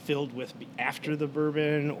was it filled with after the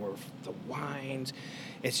bourbon or the wines?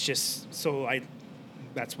 It's just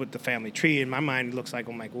that's what the family tree in my mind looks like.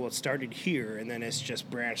 I'm like, well, it started here, and then it's just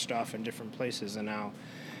branched off in different places, and now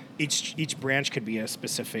each branch could be a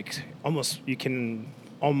specific. You can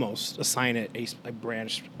almost assign it a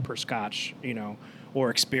branch per Scotch, or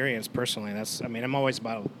experience personally. I'm always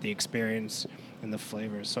about the experience and the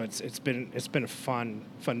flavors. So it's been a fun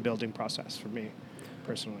building process for me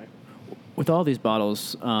personally. With all these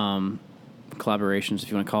bottles, collaborations, if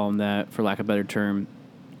you want to call them that, for lack of a better term,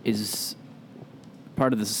 is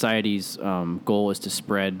part of the society's goal is to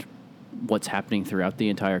spread what's happening throughout the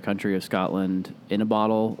entire country of Scotland in a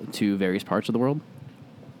bottle to various parts of the world?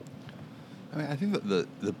 I mean, I think that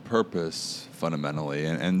the purpose fundamentally,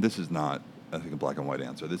 and this is not, I think, a black and white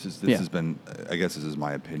answer. This has been, I guess this is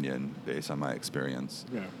my opinion based on my experience.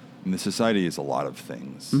 Yeah. And the society is a lot of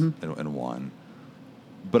things in one.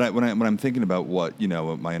 But when I'm thinking about what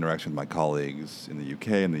my interaction with my colleagues in the UK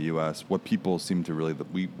and the US, what people seem to really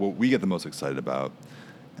what we get the most excited about,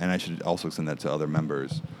 and I should also extend that to other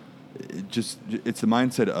members. It's the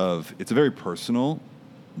mindset of it's a very personal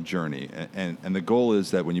journey, and the goal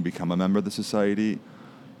is that when you become a member of the society,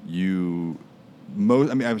 I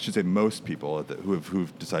should say most people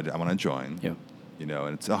who've decided I want to join. Yeah.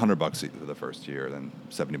 And it's $100 for the first year, then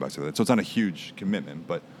 $70 for that. So it's not a huge commitment,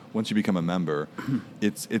 but once you become a member,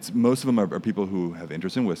 it's most of them are people who have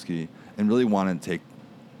interest in whiskey and really want to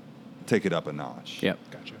take it up a notch. Yep.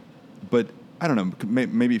 Gotcha. But I don't know,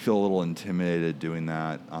 maybe feel a little intimidated doing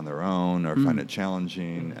that on their own, or find it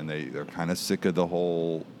challenging, and they're kind of sick of the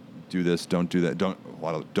whole do this, don't do that,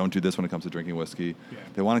 don't do this when it comes to drinking whiskey. Yeah.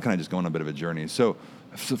 They want to kind of just go on a bit of a journey. So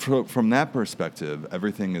from that perspective,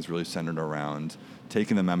 everything is really centered around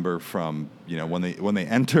taking the member from when they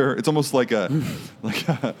enter. It's almost like I'm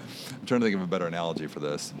trying to think of a better analogy for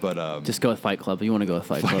this, but Just go with Fight Club. You want to go with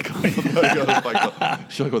Fight Club.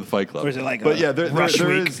 Should I go with Fight Club? Or is it like but a yeah, Rush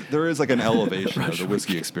Week? there is like an elevation of the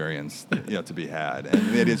whiskey experience to be had,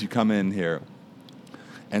 and the idea is you come in here.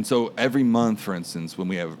 And so every month, for instance, when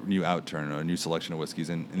we have a new outturn or a new selection of whiskeys,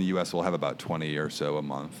 in the U.S. we'll have about 20 or so a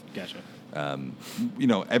month. Gotcha.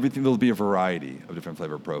 Everything, there'll be a variety of different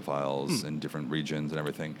flavor profiles in different regions and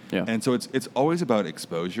everything. Yeah. And so it's always about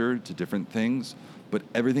exposure to different things, but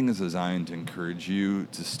everything is designed to encourage you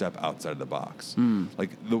to step outside of the box.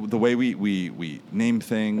 Like the way we name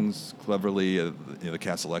things cleverly, the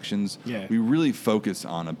cast selections, we really focus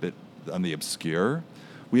on the obscure.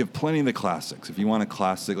 We have plenty of the classics. If you want a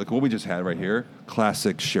classic, like what we just had right here,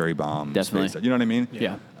 classic sherry bomb. Definitely. You know what I mean?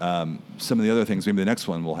 Yeah. Some of the other things, maybe the next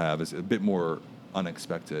one we'll have is a bit more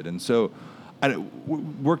unexpected. And so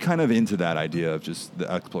we're kind of into that idea of just the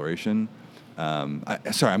exploration.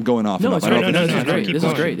 Sorry, I'm going off. No, and it's off. great. No, This is great. This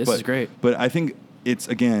is great. This But- is great. But I think it's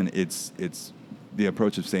the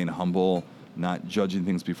approach of staying humble, not judging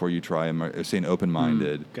things before you try them, or staying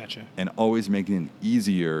open-minded. Gotcha. And always making it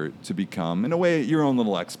easier to become, in a way, your own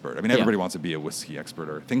little expert. I mean, everybody wants to be a whiskey expert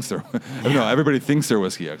or thinks they're. No, everybody thinks they're a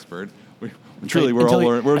whiskey expert. Truly, we're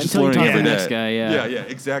just until you learning talk to every the day. next guy, yeah. Yeah,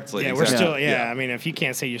 exactly. Yeah, exactly. we're still. Yeah, I mean, if you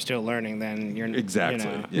can't say you're still learning, then you're Exactly.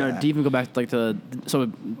 You know. Yeah. To even go back to so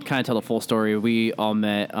kind of tell the full story. We all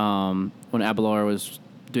met when Abelard was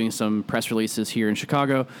doing some press releases here in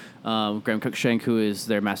Chicago. Graham Cookshank, who is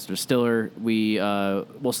their master distiller,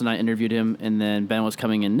 Wilson and I interviewed him, and then Ben was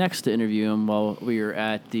coming in next to interview him while we were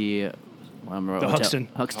at the Huxton.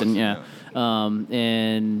 Huxton, yeah.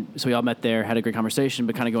 And so we all met there, had a great conversation,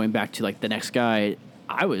 but kind of going back to like the next guy,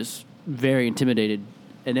 I was very intimidated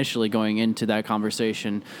initially going into that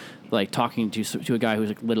conversation, like talking to a guy who's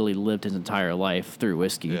like literally lived his entire life through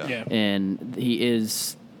whiskey. Yeah. And he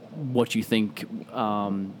is what you think, I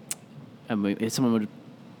mean, if someone would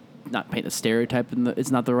not paint the stereotype,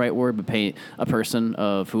 it's not the right word, but paint a person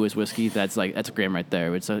of who is whiskey. That's Graham right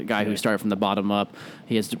there. It's a guy who started from the bottom up.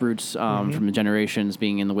 He has the roots from the generations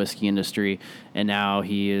being in the whiskey industry, and now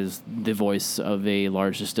he is the voice of a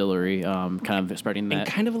large distillery, kind of spreading that. And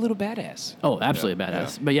kind of a little badass. Oh, absolutely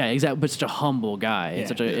badass. Yeah. But yeah, exactly. But such a humble guy.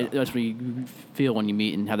 It's Yeah. that's what you feel when you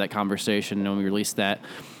meet and have that conversation. And when we release that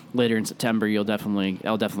later in September, I'll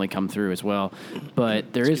definitely come through as well.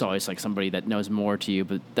 But there is always like somebody that knows more to you.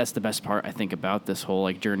 But that's the best part, I think, about this whole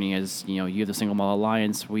like journey is, you have the Single Malt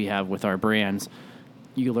Alliance we have with our brands.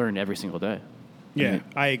 You learn every single day. Yeah,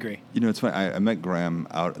 I agree. It's funny. I met Graham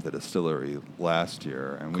out at the distillery last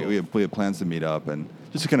year, and we had plans to meet up and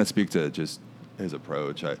just to kind of speak to just his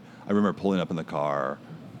approach. I remember pulling up in the car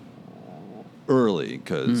early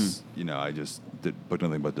because I just booked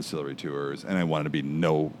nothing but distillery tours, and I wanted to be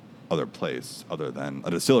no other place other than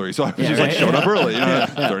a distillery. So I was just showed up early,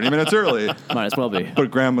 30 minutes early. Might as well be. But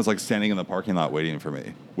Graham was like standing in the parking lot waiting for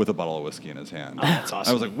me with a bottle of whiskey in his hand. Oh, that's awesome.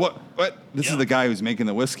 I was like, what? This is the guy who's making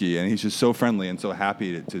the whiskey, and he's just so friendly and so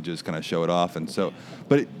happy to just kind of show it off. And so,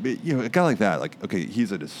 but a guy like that, like, okay,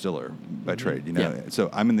 he's a distiller by trade, Yeah. So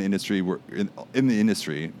I'm in the industry, we're in the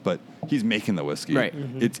industry, but he's making the whiskey. Right.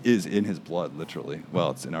 It is in his blood, literally.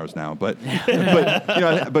 Well, it's in ours now, but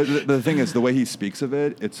but the thing is, the way he speaks of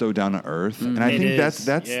it, it's so down to earth, and I It think is.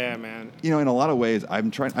 that's Yeah, man. in a lot of ways, I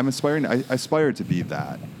aspire to be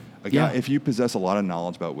that. A guy, Yeah. if you possess a lot of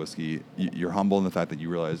knowledge about whiskey, you're humble in the fact that you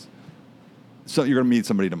realize so you're going to meet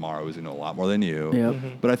somebody tomorrow who's going to know a lot more than you.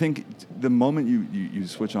 Yep. But I think the moment you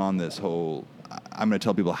switch on this whole, I'm going to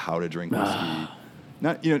tell people how to drink whiskey,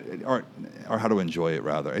 not or how to enjoy it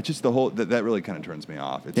rather. It's just the whole that really kind of turns me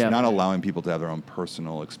off. It's not allowing people to have their own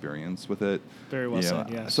personal experience with it. Very well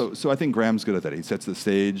said, yes. So I think Graham's good at that. He sets the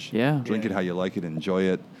stage. Yeah. Drink it how you like it, enjoy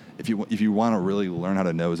it. If you want to really learn how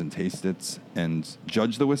to nose and taste it and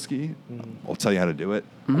judge the whiskey, I'll tell you how to do it.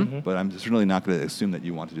 But I'm certainly not going to assume that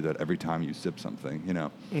you want to do that every time you sip something,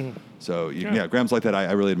 So, Graham's like that.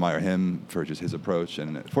 I really admire him for just his approach.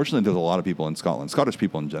 And fortunately, there's a lot of people in Scotland. Scottish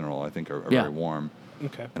people in general, I think, are very warm.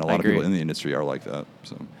 Okay. And a lot of people in the industry are like that.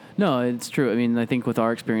 So. No, it's true. I mean, I think with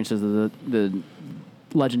our experiences, the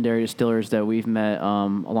legendary distillers that we've met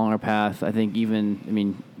along our path, I think you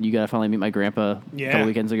got to finally meet my grandpa a couple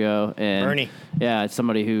weekends ago. And Bernie. Yeah, it's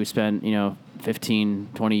somebody who spent, 15,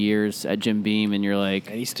 20 years at Jim Beam, and you're like...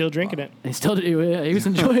 And he's still drinking it. He was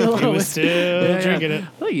enjoying it a lot. He was still drinking it.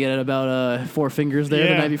 I think he had about 4 fingers there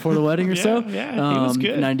the night before the wedding or so. Yeah, he was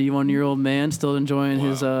good. 91-year-old man still enjoying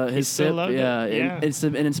his He still sip. loved it. Yeah. It's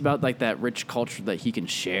about like that rich culture that he can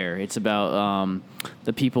share. It's about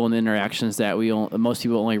the people and the interactions that most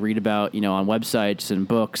people only read about, on websites and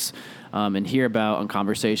books. And hear about on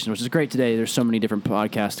conversations, which is great today. There's so many different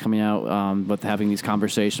podcasts coming out with having these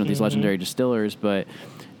conversations with these legendary distillers, but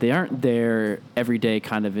they aren't there every day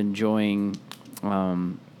kind of enjoying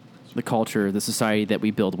the culture, the society that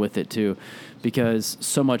we build with it too, because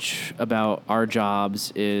so much about our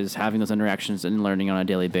jobs is having those interactions and learning on a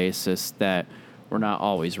daily basis that we're not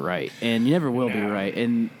always right. And you never will be right.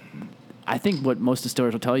 And I think what most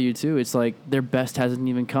distillers will tell you too, it's like their best hasn't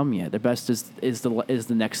even come yet. Their best is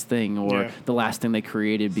the next thing or the last thing they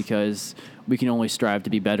created, because we can only strive to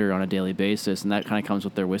be better on a daily basis, and that kind of comes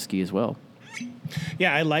with their whiskey as well.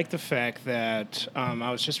 Yeah, I like the fact that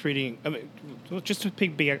I was just reading. I mean, just to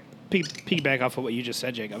piggyback off of what you just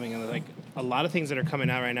said, Jake. I mean, like a lot of things that are coming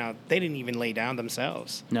out right now, they didn't even lay down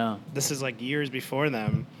themselves. No, this is like years before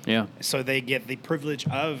them. Yeah. So they get the privilege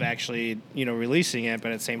of actually, releasing it,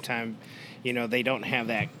 but at the same time, they don't have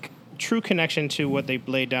that true connection to what they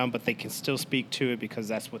laid down, but they can still speak to it because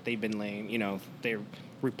that's what they've been laying. They're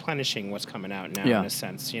replenishing what's coming out now in a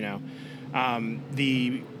sense.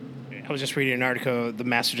 I was just reading an article, the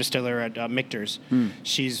master distiller at Michter's,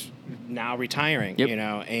 she's now retiring,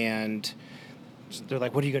 and they're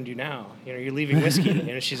like, what are you going to do now? You're leaving whiskey.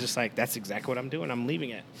 And she's just like, that's exactly what I'm doing. I'm leaving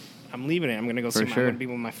it. I'm going to go I'm going to be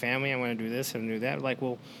with my family. I'm going to do this and do that. Like,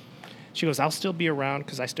 well, she goes, I'll still be around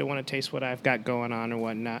because I still want to taste what I've got going on or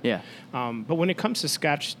whatnot. Yeah. But when it comes to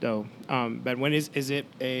Scotch, though, but when is it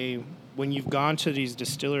when you've gone to these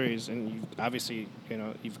distilleries and you obviously,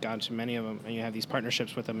 you've gone to many of them and you have these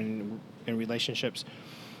partnerships with them and relationships,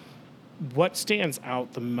 what stands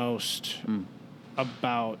out the most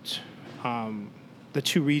about the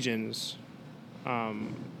two regions?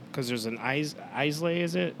 Because there's an Islay,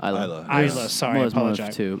 is it? Isla, sorry, I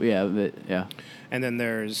apologize. Two. Yeah. And then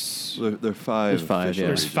there's... There are five. There's five, official yeah.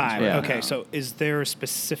 There's regions. five. Yeah. Okay, so is there a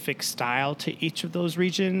specific style to each of those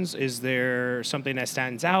regions? Is there something that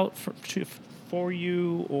stands out for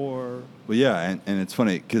you, or? Well, yeah, and it's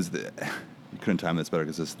funny because you couldn't time this better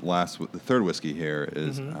because the third whiskey here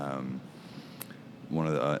is one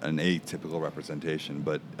of an atypical representation,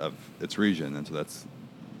 but of its region, and so that's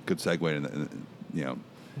a good segue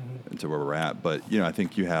into where we're at. But I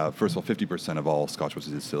think you have, first of all, 50% of all Scotch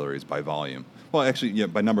whisky distilleries by volume. Well, actually,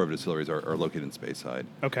 by number of distilleries are located in Speyside.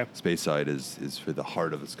 Okay. Speyside is for the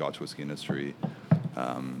heart of the Scotch whisky industry.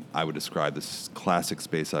 I would describe this classic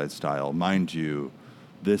Speyside style. Mind you,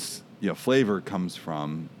 this flavor comes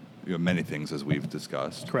from many things, as we've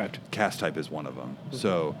discussed. Correct. Cask type is one of them.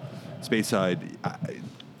 So Speyside,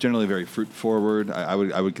 generally very fruit forward.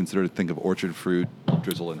 I would consider to think of orchard fruit,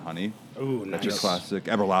 drizzle, and honey. Ooh, nice. That's your classic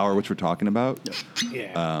Aberlour, which we're talking about.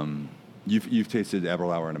 Yeah. You've tasted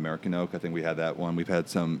Aberlour and American oak. I think we had that one. We've had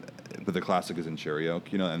some, but the classic is in cherry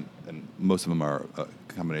oak. And most of them are a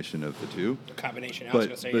combination of the two. A combination. I was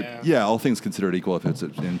going to say, yeah, all things considered equal, if it's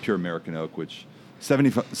in pure American oak, which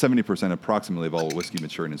 70% approximately of all whiskey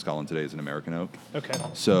maturing in Scotland today is in American oak. Okay.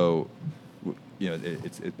 So,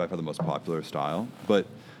 it's by far the most popular style. But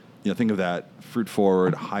think of that fruit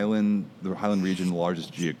forward the Highland region, the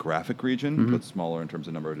largest geographic region, but smaller in terms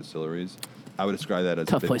of number of distilleries. I would describe that as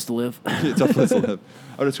Tough place to live. Tough place to live.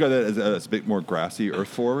 I would describe that as a bit more grassy, earth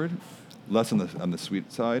forward, less on the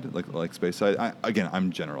sweet side, like Speyside.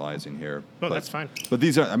 I'm generalizing here. No, that's fine. But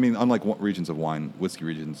these are, unlike regions of wine, whiskey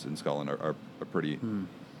regions in Scotland are pretty,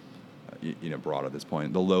 broad at this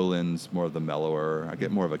point. The lowlands, more of the mellower. I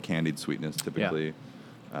get more of a candied sweetness typically.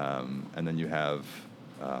 Yeah. And then you have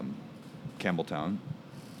Campbelltown,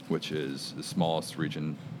 which is the smallest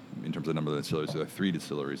region in terms of the number of distilleries. There are 3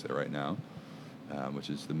 distilleries there right now, which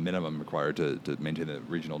is the minimum required to maintain the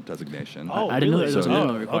regional designation. Oh, I didn't know there was a really?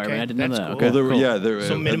 minimum requirement. Okay. I didn't know That's that. cool. Okay, Well,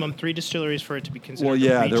 So minimum 3 distilleries for it to be considered. Well,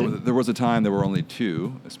 yeah, a region? there was a time there were only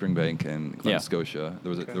 2, Springbank and Glen Yeah. Scotia.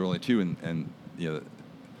 There were only 2, and the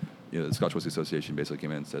Scotch Whisky Association basically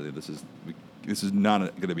came in and said this is not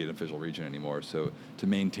going to be an official region anymore. So to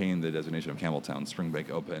maintain the designation of Campbelltown, Springbank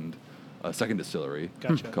opened a second distillery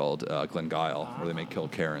called Glengyle, where they make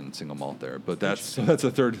Kilkerran single malt there. But that's the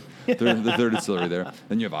third distillery there.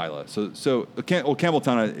 Then you have Isla. So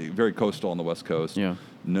Campbelltown, very coastal on the west coast,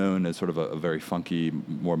 known as sort of a very funky,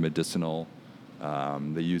 more medicinal.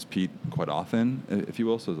 They use peat quite often, if you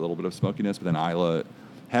will, so there's a little bit of smokiness. But then Isla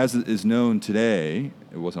is known today.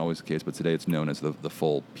 It wasn't always the case, but today it's known as the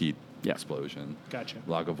full peat explosion. Gotcha.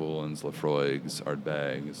 Lagavulins, Lafroigs,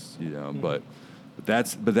 Ardbegs, but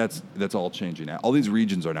that's all changing now. All these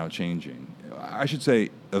regions are now changing. I should say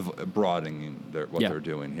broadening what they're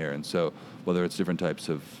doing here. And so whether it's different types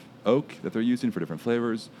of oak that they're using for different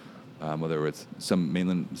flavors, whether it's some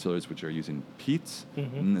mainland distilleries which are using peats,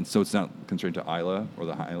 and so it's not constrained to Isla or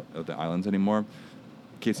the islands anymore.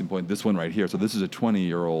 Case in point, this one right here. So this is a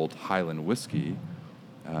 20-year-old Highland whiskey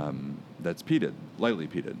that's peated, lightly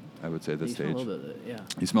peated, I would say at this stage. You smell a little bit of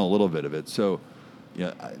it, You smell a little bit of it. So,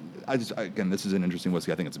 again, this is an interesting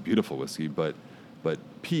whiskey. I think it's a beautiful whiskey, but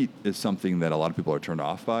peat is something that a lot of people are turned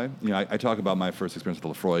off by. I talk about my first experience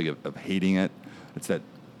with Lafroig of hating it. It's the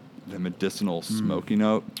medicinal smoky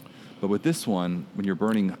note. But with this one, when you're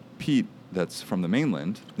burning peat that's from the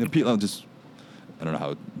mainland. You know, peat, I don't know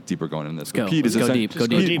how deep we're going in this. Go. But peat Let's is go deep. Go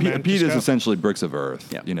deep. man. Peat Just is go. essentially bricks of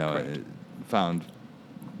earth. Yeah, Found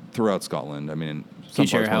throughout Scotland. I mean, Can some you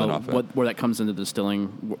share parts more than off it. where that comes into the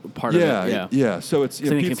distilling part Yeah, of it? yeah. So it's I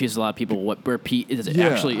think it peat's- confuses a lot of people. Where peat is it Yeah.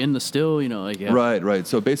 actually in the still? You know, like yeah. Right.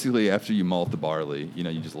 So basically, after you malt the barley, you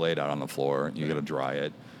just lay it out on the floor. You got to dry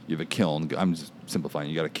it. You have a kiln. I'm just simplifying.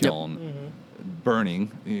 You got a kiln,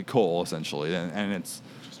 burning coal essentially, and it's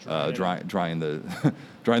drying the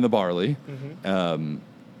drying the barley.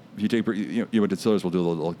 If you take, what distillers will do,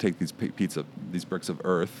 they'll take these these bricks of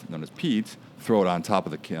earth known as peat, throw it on top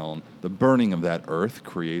of the kiln. The burning of that earth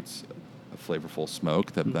creates a flavorful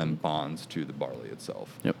smoke that then bonds to the barley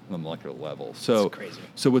itself Yep. on the molecular level. So, That's crazy.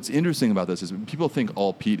 So what's interesting about this is people think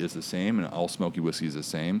all peat is the same and all smoky whiskey is the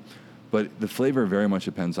same, but the flavor very much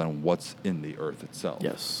depends on what's in the earth itself.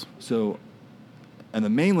 Yes. So, and the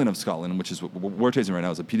mainland of Scotland, which is what we're tasting right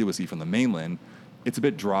now, is a peated whiskey from the mainland. It's a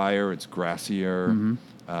bit drier, it's grassier,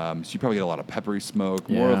 so you probably get a lot of peppery smoke,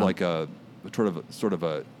 more of Yeah. like a sort of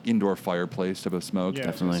a indoor fireplace type of smoke. Yeah, I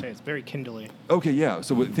was gonna Definitely. say, it's very kindly. Okay, yeah.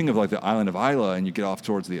 So think of like the island of Islay, and you get off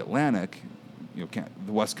towards the Atlantic. The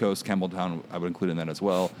West Coast, Campbelltown, I would include in that as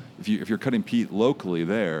well. If you're cutting peat locally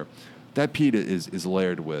there, that peat is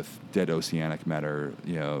layered with dead oceanic matter.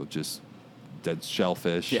 Just dead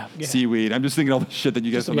shellfish, Yeah. Yeah. seaweed. I'm just thinking all the shit that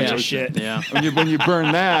you get Just a from the bunch of ocean. shit. Yeah. When you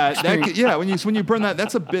burn that, when you burn that,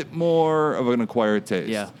 that's a bit more of an acquired taste.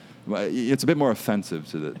 Yeah. It's a bit more offensive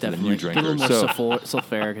to the Definitely. new Get drinker. a little more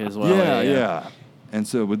sulfuric as well. Yeah. And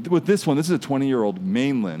so with this one, this is a 20-year-old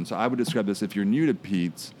mainland. So I would describe this, if you're new to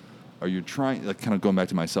peats, or you're trying, like kind of going back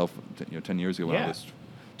to myself, 10 years ago when I Yeah. was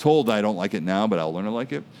told I don't like it now, but I'll learn to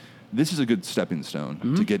like it. This is a good stepping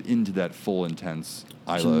stone to get into that full, intense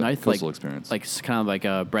It's Islay nice, coastal experience. Like kind of like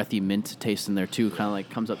a breathy mint taste in there too. Kind of like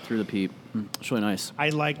comes up through the peat. It's really nice. I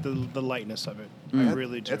like the lightness of it. I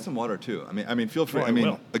really do. Add some water too. I mean, feel free. Oh, I I mean,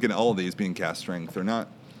 will. again, all of these being cast strength, they're not.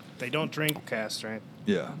 They don't drink cast strength.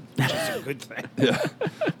 Yeah. Which is a good thing. Yeah.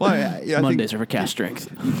 Well, I Mondays are think for cast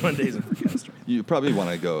strength. Mondays are for cast strength. you probably want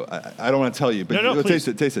to go. I don't want to tell you, but No, go please.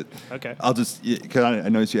 taste it. Okay. I'll just because I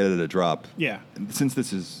noticed you added a drop. Yeah. Since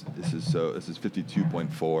this is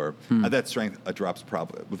 52.4 at that strength, a drop's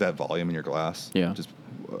probably with that volume in your glass. Yeah. Just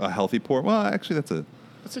a healthy pour. Well, actually, that's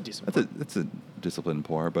a disciplined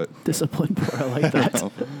pour, but Discipline pour. I like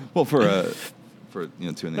that. well for 2 in the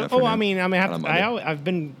afternoon. Oh, I mean, on a Monday. I've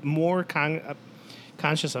been more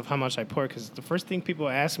conscious of how much I pour because the first thing people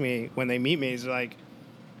ask me when they meet me is like,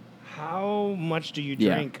 how much do you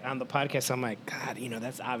Yeah. drink on the podcast? I'm like, God,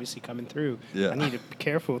 that's obviously coming through. Yeah. I need to be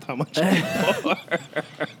careful with how much I pour.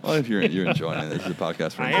 Well, if you're enjoying it, this is a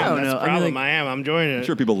podcast for I enjoyment. am. don't That's know. the I mean, problem. like- I am. I'm joining I'm it.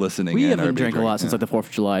 sure people listening We in haven't are drank a big lot since yeah. like the 4th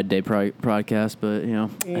of July Day podcast, but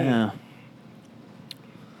yeah.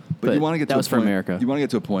 But you want to get that to was a for point, America. You want to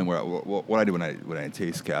get to a point where what I do when I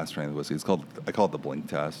taste cast strength whiskey, I call it the blink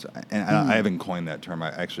test, and I haven't coined that term. I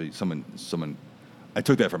actually I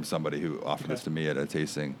took that from somebody who offered this to me at a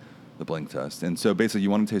tasting, the blink test. And so basically,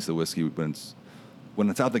 you want to taste the whiskey when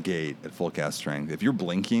it's out the gate at full cast strength. If you're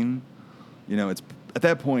blinking, it's at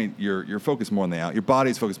that point you're focused more on your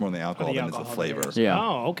body's focused more on the alcohol than it's the flavor. Yeah.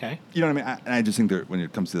 Oh, okay. You know what I mean? And I just think that when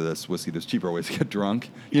it comes to this whiskey, there's cheaper ways to get drunk.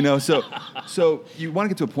 So you want to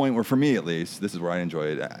get to a point where, for me at least, this is where I enjoy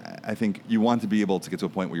it. I think you want to be able to get to a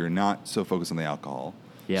point where you're not so focused on the alcohol.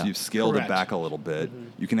 Yeah. So you've scaled Correct. it back a little bit.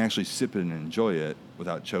 You can actually sip it and enjoy it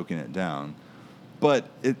without choking it down. But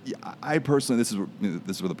I personally, this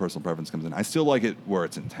is where the personal preference comes in. I still like it where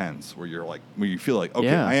it's intense, where you feel like, okay,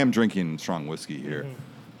 Yeah. I am drinking strong whiskey here.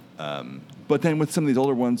 But then with some of these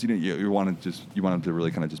older ones, you want them to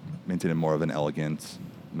really kind of just maintain more of an elegant,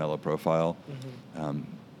 mellow profile.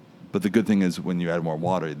 But the good thing is when you add more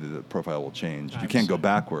water, the profile will change. You can't go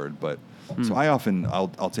backward, but so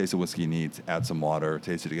I'll taste a whiskey neat, add some water,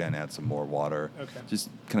 taste it again, add some more water. Okay.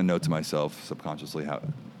 Just kind of note to myself subconsciously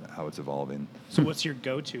how it's evolving. So what's your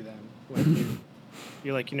go-to then? When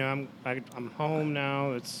you're like, I'm home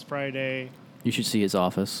now. It's Friday. You should see his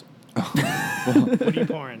office. What are you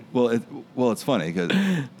pouring? Well, it's funny because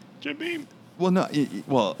Jim Beam.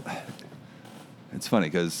 it's funny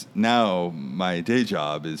because now my day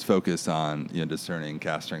job is focused on discerning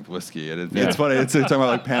cast strength whiskey, and it's funny. It's talking about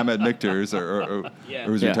like Pam at Michter's or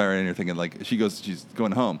who's Yeah. retiring, and you're thinking like she's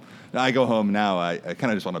going home. Now I go home now. I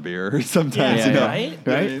kind of just want a beer sometimes. Yeah, you know? right? You know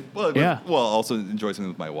what I mean? Well, Yeah. Well, also enjoy something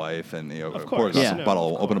with my wife, and Of pour course. a Yeah.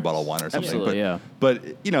 bottle, Of open a course. bottle of wine or something. Absolutely, yeah. But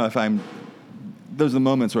if I'm those are the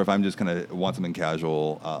moments where if I'm just kind of want something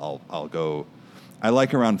casual, I'll go. I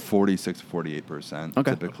like around 46 to 48%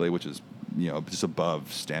 Okay. typically, which is just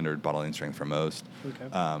above standard bottling strength for most.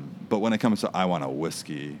 Okay. But when it comes to I want a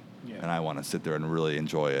whiskey, Yeah. and I want to sit there and really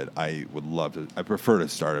enjoy it, I would love to. I prefer to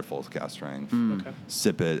start at full cask strength, Okay.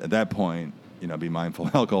 sip it. At that point, be mindful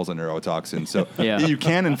of alcohols and neurotoxins. So Yeah. you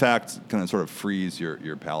can, in fact, kind of sort of freeze your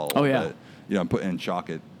palate a Oh, little yeah. bit. And put and shock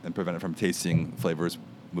it and prevent it from tasting flavors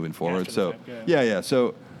moving forward. After the So fact, yeah.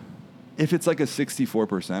 So if it's like a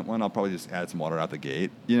 64% one, I'll probably just add some water out the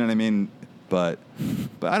gate. You know what I mean? But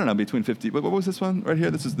I don't know, between 50. What was this one right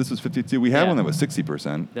here? This was 52. We had Yeah. one that was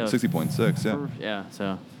 60%, That was 60.6. Yeah. Yeah.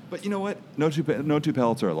 So. But you know what? No two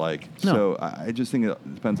palates are alike. No. So I just think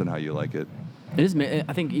it depends on how you like it. It is.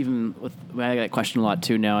 I think even with I get that question a lot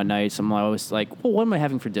too now at night. So I'm always like, well, what am I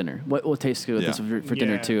having for dinner? What will taste good with Yeah. this for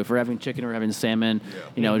dinner Yeah. too? If we're having chicken or having salmon,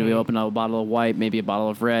 Yeah. do we open a bottle of white, maybe a bottle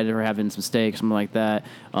of red, or having some steak, something like that.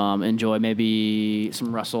 Enjoy maybe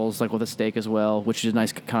some Russells like with a steak as well, which is a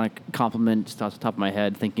nice kind of compliment just off the top of my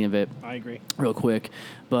head, thinking of it I agree. real quick.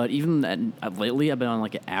 But even lately, I've been on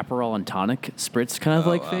like an Aperol and tonic spritz kind of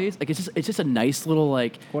Oh, like wow. phase. Like it's just a nice little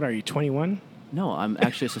like. What are you, 21? No, I'm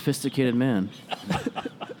actually a sophisticated man.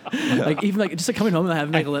 Like even like just like coming home and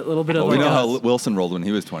having like a little bit of Well, we like know how Wilson rolled when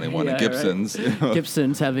he was 21 Yeah, at Gibson's.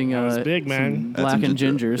 Gibson's having was big, man. some That's black and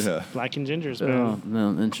ginger- gingers. Yeah. Black and gingers, Oh,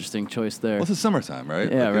 man. no, interesting choice there. Well, it's the summertime,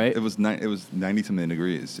 right? Yeah, Like, right. It was 90 something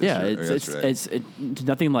degrees. Yeah, yesterday. it's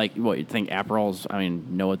nothing like what you'd think Aperol's. I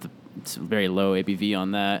mean, it's very low ABV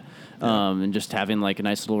on that, and just having like a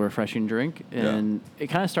nice little refreshing drink. And it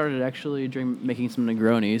kind of started actually during making some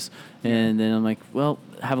Negronis, and then I'm like, well,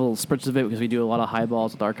 have a little spritz of it because we do a lot of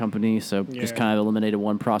highballs with our company, so just Yeah. kind of eliminated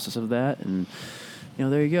one process of that, and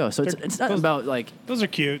there you go. So it's not about like. Those are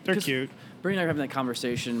cute. They're Just- cute. Bree and I were having that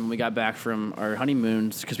conversation when we got back from our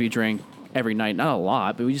honeymoons because we drank every night, not a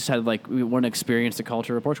lot, but we just had we want to experience the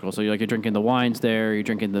culture of Portugal. So you're drinking the wines there, you're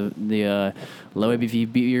drinking the low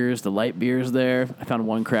ABV beers, the light beers there. I found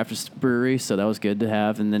one craft brewery, so that was good to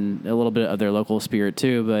have, and then a little bit of their local spirit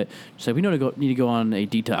too. But just like we need to go on a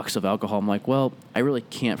detox of alcohol. I'm like, well, I really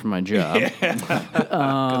can't for my job.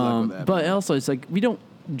 But also it's like we don't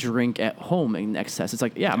drink at home in excess. It's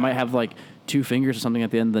like, I might have 2 fingers or something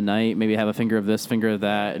at the end of the night, maybe have a finger of this, finger of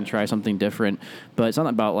that, and try something different. But it's not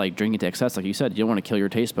about drinking to excess. Like you said, you don't want to kill your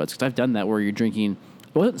taste buds. Because I've done that where you're drinking,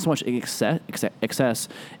 it wasn't so much excess,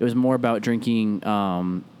 it was more about drinking,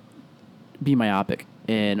 be myopic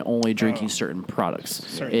and only drinking certain products.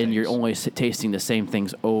 Certain You're things. only tasting the same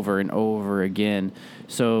things over and over again.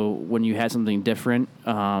 So when you had something different,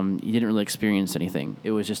 you didn't really experience anything. It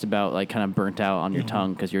was just about kind of burnt out on your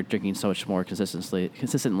tongue because you're drinking so much more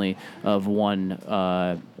consistently of one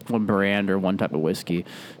brand or one type of whiskey.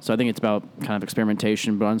 So I think it's about kind of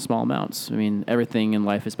experimentation, but on small amounts. I mean, everything in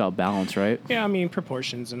life is about balance, right? Yeah, I mean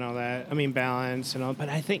proportions and all that. I mean balance and all. But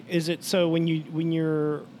I think so when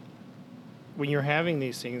you're having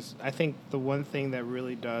these things, I think the one thing that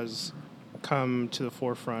really does come to the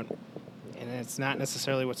forefront, and it's not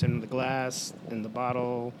necessarily what's in the glass, in the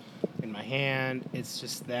bottle, in my hand, it's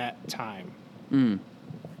just that time.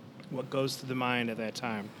 What goes through the mind at that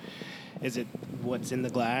time? Is it what's in the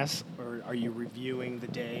glass, or are you reviewing the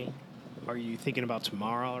day? Are you thinking about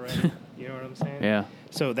tomorrow already? You know what I'm saying? Yeah.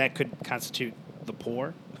 So that could constitute the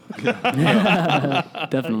pour. Definitely. You know what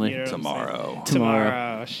I'm saying? Tomorrow.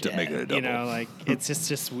 Tomorrow. Shit. make it a You know, double. it's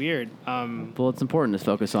just weird. Well, it's important to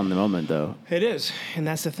focus on the moment, though. It is, and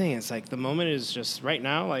that's the thing. It's the moment is just right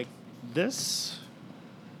now, like this,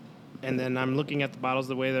 and then I'm looking at the bottles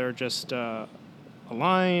the way they're just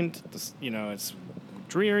aligned. This, it's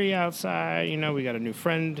dreary outside. We got a new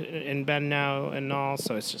friend in Ben now and all,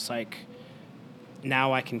 so it's just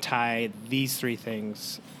now I can tie these 3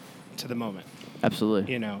 things to the moment.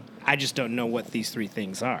 Absolutely. I just don't know what these 3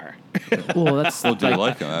 things are. Well, that's Well, do you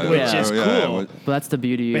like them? Which is cool. But that's the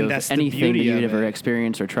beauty And of that's the anything beauty that you'd of ever it.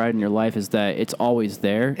 experienced or tried in your life is that it's always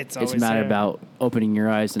there. It's a always matter there. about opening your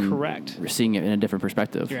eyes and Correct. seeing it in a different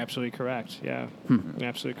perspective. You're absolutely correct. Yeah, You're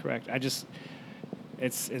absolutely correct.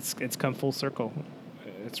 It's come full circle.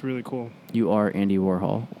 It's really cool. You are Andy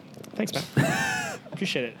Warhol. Thanks, man.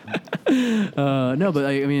 Appreciate it. No, but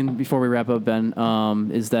I mean, before we wrap up, Ben,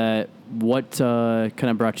 is that what kind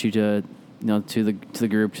of brought you to the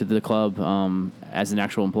group, to the club, as an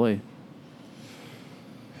actual employee?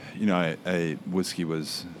 Whiskey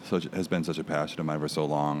has been such a passion of mine for so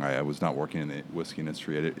long. I was not working in the whiskey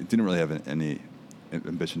industry. It didn't really have any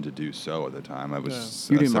ambition to do so at the time. I was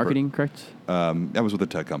You were doing separate- marketing, correct? I was with a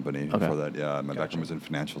tech company Okay. before that. Yeah, my background was in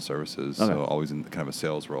financial services, Okay. so always in kind of a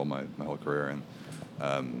sales role my whole career.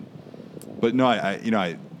 And but no,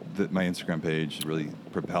 my Instagram page really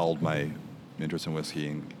propelled my interest in whiskey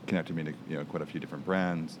and connected me to quite a few different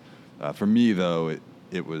brands. For me though,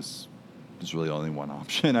 it was there's really only one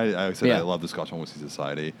option. I said Yeah. I love the Scotch Malt Whiskey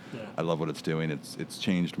Society. Yeah. I love what it's doing. It's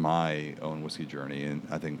changed my own whiskey journey in,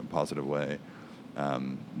 I think, a positive way.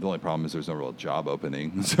 The only problem is there's no real job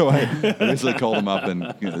opening. So I basically called them up and,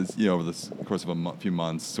 over the course of a few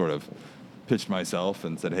months, sort of pitched myself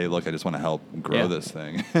and said, hey, look, I just want to help grow this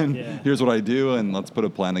thing. And here's what I do, and let's put a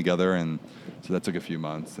plan together. And so that took a few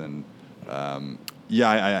months. And,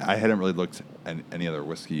 I hadn't really looked at any other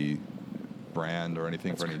whiskey brand or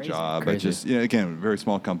anything for any crazy. job. Crazy. I just, again, very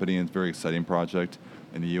small company and very exciting project.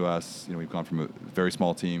 In the U.S., we've gone from a very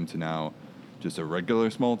small team to now just a regular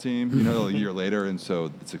small team, a year later. And so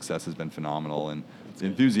the success has been phenomenal. And the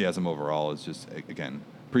enthusiasm overall is just, again,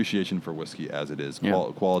 appreciation for whiskey as it is,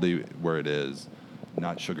 quality where it is,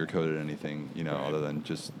 not sugar-coated anything, other than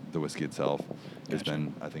just the whiskey itself. It's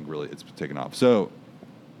been, I think, really, it's taken off. So,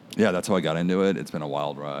 yeah, that's how I got into it. It's been a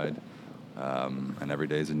wild ride. And every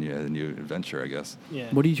day is a new adventure, I guess. Yeah.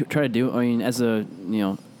 What do you try to do? I mean, as a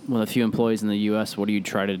one of the few employees in the U.S., what do you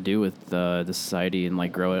try to do with the society and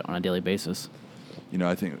like grow it on a daily basis?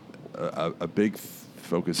 I think a big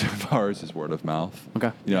focus of ours is word of mouth.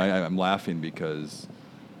 Okay. I'm laughing because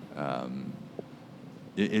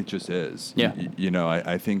it just is. Yeah.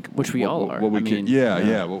 I think Which we all are. What we I mean,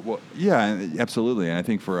 yeah, absolutely. And I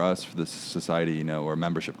think for us, for this society, we're a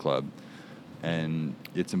membership club. And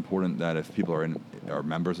it's important that if people are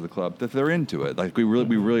members of the club, that they're into it. Like we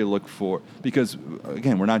really look for, because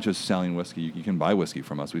again, we're not just selling whiskey. You can buy whiskey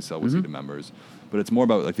from us. We sell whiskey to members, but it's more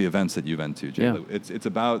about like the events that you've been to, Jay. Yeah. It's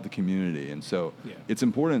about the community, and so it's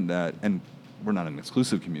important that, and we're not an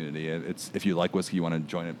exclusive community. It's if you like whiskey, you want to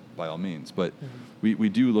join it by all means. But we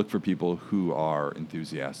do look for people who are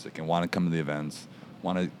enthusiastic and want to come to the events,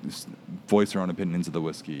 want to voice their own opinions of the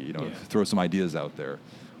whiskey. Throw some ideas out there.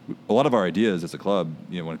 A lot of our ideas as a club,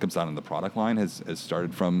 when it comes down to the product line, has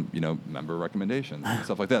started from member recommendations and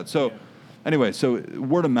stuff like that. So, anyway,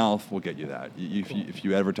 word of mouth will get you that. If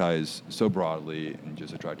you advertise so broadly and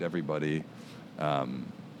just attract everybody,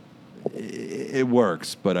 it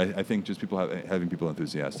works. But I think just having people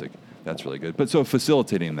enthusiastic, that's really good. But so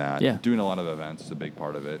facilitating that, doing a lot of events is a big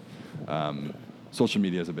part of it. Social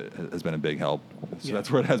media has been a big help. So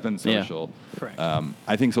that's where it has been social. Yeah. Correct.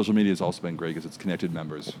 I think social media has also been great because it's connected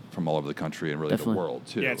members from all over the country and really Definitely. the world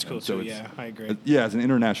too. Yeah, it's cool And so too. I agree. As an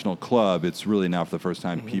international club, it's really now for the first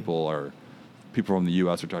time people from the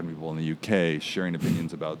U.S. are talking to people in the U.K. sharing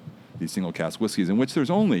opinions about these single cask whiskeys, in which there's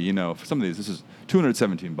only, for some of these, this is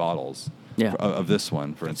 217 bottles of this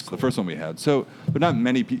one, for instance, the first one we had. So, but not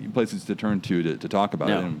many places to turn to talk about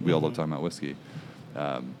it, and we all love talking about whiskey.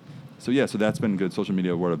 So that's been good. Social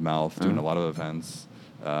media, word of mouth, doing a lot of events,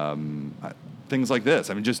 things like this.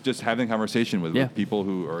 I mean, just having a conversation with people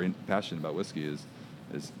who are passionate about whiskey is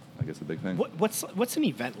I guess a big thing. What's an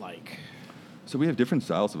event like? So we have different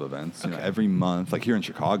styles of events. Every month, like here in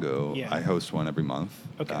Chicago, I host one every month.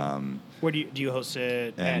 Okay. Where do you host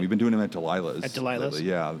it? And we've been doing them at Delilah's. At Delilah's? Lately.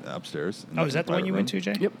 Yeah, upstairs. Is that the one you went to,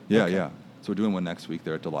 Jay? Yep. Yeah, Okay. yeah. So we're doing one next week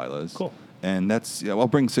there at Delilah's. Cool. And that's, I'll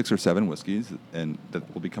bring 6 or 7 whiskeys, and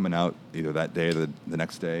that will be coming out either that day or the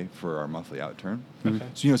next day for our monthly outturn. Okay.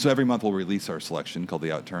 So, every month we'll release our selection called the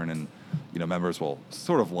outturn, and, members will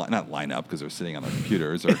sort of not line up because they're sitting on their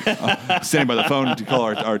computers or sitting by the phone to call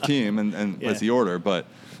our team and place the order, but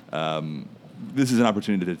this is an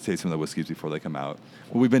opportunity to taste some of the whiskeys before they come out.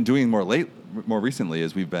 What we've been doing more recently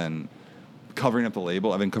is we've been covering up the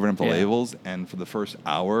label. I've been covering up the labels, and for the first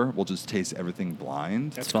hour, we'll just taste everything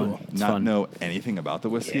blind. That's fun. cool. It's Not fun. know anything about the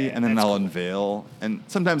whiskey, Yeah, and then that's I'll cool. unveil. And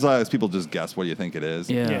sometimes I ask people just guess what do you think it is.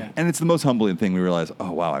 Yeah. And it's the most humbling thing. We realize,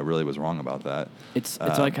 oh wow, I really was wrong about that. It's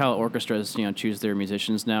like how orchestras choose their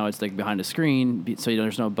musicians now. It's like behind a screen, so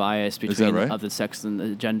there's no bias between right? of the sex and the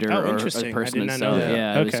gender Oh, or interesting. a I person did not itself. know that.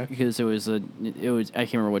 Yeah, Okay. because it was I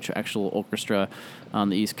can't remember which actual orchestra on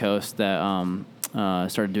the East Coast that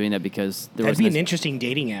started doing that because there That'd was be an interesting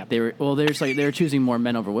dating app. they were choosing more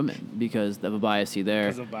men over women because of a bias there.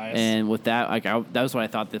 Because of bias. And with that, that was what I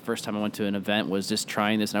thought the first time I went to an event was just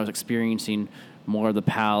trying this, and I was experiencing more of the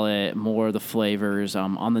palate, more of the flavors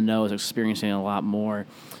on the nose, experiencing a lot more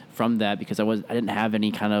from that because I didn't have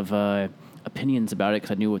any kind of opinions about it because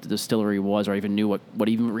I knew what the distillery was or even knew what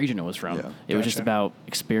even region it was from. Yeah. It was just Gotcha. about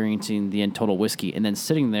experiencing the total whiskey and then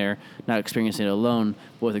sitting there, not experiencing it alone,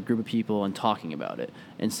 but with a group of people and talking about it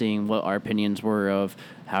and seeing what our opinions were of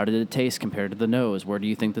how did it taste compared to the nose? Where do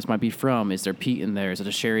you think this might be from? Is there peat in there? Is it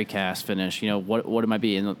a sherry cask finish? What it might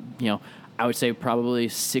be. And I would say probably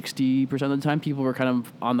 60% of the time people were kind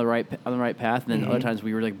of on the right path, and then other times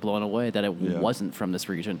we were like blown away that it wasn't from this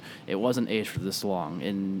region. It wasn't aged for this long.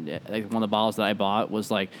 And like one of the bottles that I bought was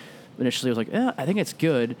like initially was like, I think it's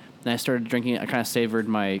good. And I started drinking it. I kind of savored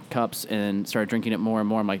my cups and started drinking it more and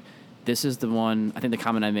more. I'm like, this is the one. I think the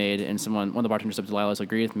comment I made, and one of the bartenders up Delilah's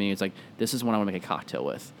agreed with me. It's like, this is one I want to make a cocktail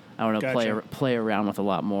with. I want to Gotcha. play around with a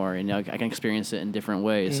lot more, and I can experience it in different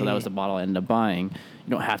ways. So that was the bottle I ended up buying. You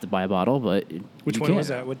don't have to buy a bottle, but Which you one can. was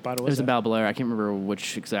that? What bottle It was was that? a Balbelair. I can't remember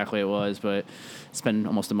which exactly it was, but it's been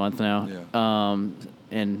almost a month now. Yeah.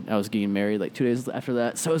 And I was getting married like 2 days after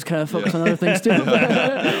that, so I was kind of focused Yeah. on other things too.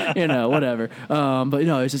 Whatever. But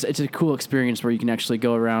it's a cool experience where you can actually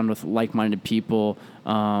go around with like-minded people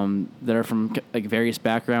that are from like various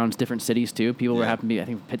backgrounds, different cities too. People were Yeah. happen to be, I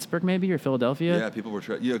think, Pittsburgh maybe or Philadelphia. Yeah, people were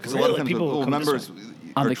because a Really? lot of times People well, come this members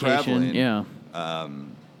On are vacation, traveling. yeah.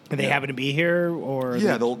 And they happen to be here, or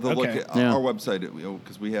Yeah, they'll look okay. at Yeah. our website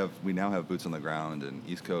because we now have boots on the ground in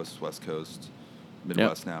East Coast, West Coast,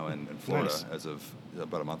 Midwest now, and Florida Nice. as of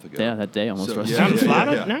about a month ago. Yeah, that day almost. So, for us. Down in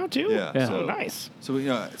Florida now too. Yeah. Yeah. Oh, nice. So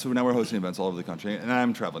so now we're hosting events all over the country, and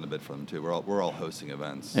I'm traveling a bit for them too. We're all hosting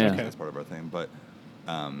events. Yeah. Okay. That's part of our thing. But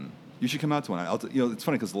you should come out to one. It's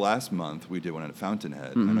funny because last month we did one at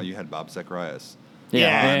Fountainhead. I know you had Bob Zacharias.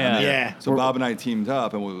 Yeah. So Bob and I teamed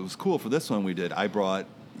up, and what was cool for this one we did, I brought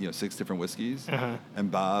 6 different whiskeys, and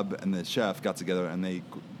Bob and the chef got together and they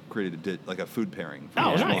created a food pairing. For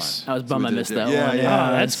Oh, each nice. one. I was bummed we I did it missed di- that yeah, one. Yeah,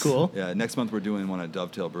 Oh, that's cool. Yeah, next month we're doing one at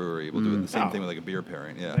Dovetail Brewery. We'll do the same thing with like a beer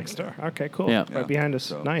pairing. Yeah. Next door. Okay, cool. Yeah. Right behind us.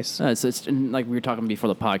 So- Nice. It's and like we were talking before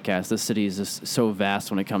the podcast. This city is just so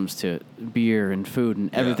vast when it comes to beer and food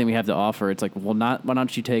and everything we have to offer. It's like, well, why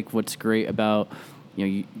don't you take what's great about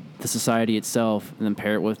the society itself and then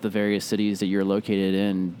pair it with the various cities that you're located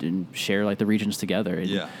in and share like the regions together. And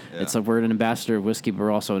Yeah. It's like we're an ambassador of whiskey, but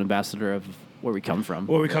we're also an ambassador of where we come from.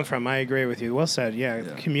 Where we come from, I agree with you. Well said. Yeah,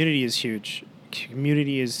 Yeah. community is huge.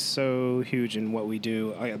 Community is so huge in what we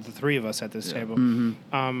do. The three of us at this Yeah. table.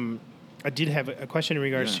 Mm-hmm. I did have a question in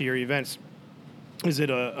regards Yeah. to your events. Is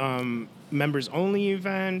it a members only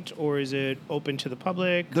event, or is it open to the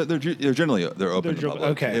public? They're generally open They're to the public.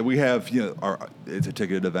 okay. Yeah, we have it's a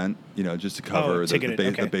ticketed event. Just to cover ticketed,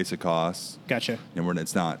 okay. the basic costs. Gotcha. And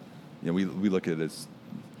it's not. We look at it as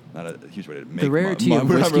not a huge way to make The rarity money. of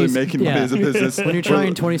We're not really whiskeys- making money yeah. as a business. When you're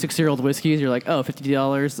trying 26-year-old whiskeys, you're like, oh,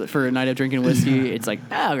 $50 for a night of drinking whiskey. It's like,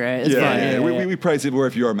 oh, great, it's fine. Yeah. We price it where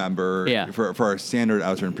if you're a member. Yeah. For our standard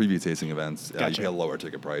outdoor and preview tasting events, you Gotcha. pay a lower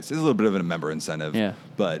ticket price. It's a little bit of a member incentive. Yeah.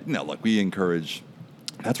 But look, we encourage.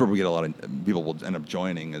 That's where we get a lot of people will end up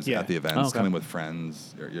joining is Yeah. at the events, Oh, okay. coming with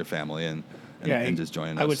friends or your family and just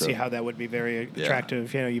joining us. I would So- see how that would be very Yeah.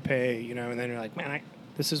 attractive. You pay, and then you're like, man,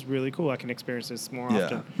 this is really cool. I can experience this more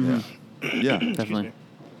often. Yeah. Yeah. Definitely. me.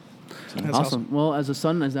 That's Awesome. Well, as the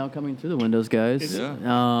sun is now coming through the windows, guys, Is it?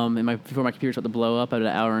 and before my computer's about to blow up at an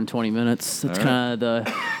hour and 20 minutes, that's All right. kind of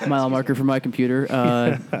the mile marker for my computer.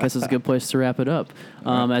 I guess it's a good place to wrap it up.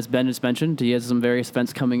 As Ben just mentioned, he has some various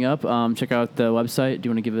events coming up. Check out the website. Do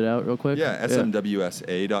you want to give it out real quick? Yeah,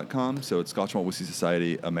 smwsa.com. So it's Scotch Malt Whisky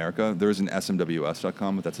Society America. There is an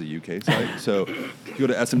smws.com, but that's a UK site. So if you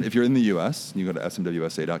go to if you're in the US, you go to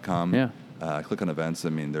smwsa.com. Yeah. Click on events. I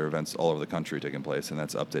mean, there are events all over the country taking place, and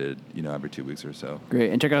that's updated, every 2 weeks or so.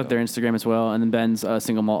 Great. And check out their Instagram as well. And then Ben's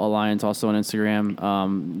Single Malt Alliance also on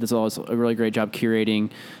Instagram. Does always a really great job curating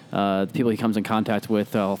the people he comes in contact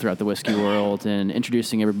with all throughout the whiskey world and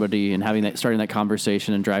introducing everybody and starting that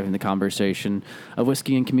conversation and driving the conversation of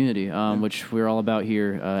whiskey and community, which we're all about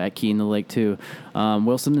here at Key in the Lake too.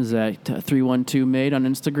 Wilson is at 312 Made on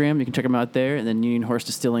Instagram. You can check him out there. And then Union Horse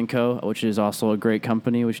Distilling Co., which is also a great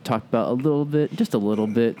company, which we talked about just a little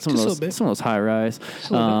bit. Some of those high rise,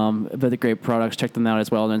 but the great products. Check them out as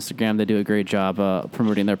well on Instagram. They do a great job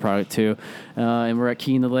promoting their product too. And we're at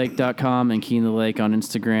keyinthelake.com and Key in the Lake on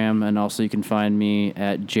Instagram. And also you can find me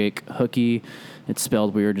at Jake Hookie. It's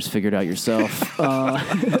spelled weird. Just figure it out yourself.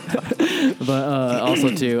 But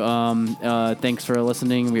also too, thanks for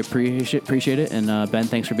listening. We appreciate it. And Ben,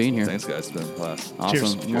 thanks for being here. Thanks, guys. It's been a blast.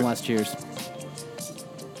 Awesome. Cheers. One last cheers.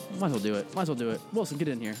 Might as well do it. Wilson, get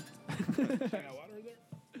in here. Water there?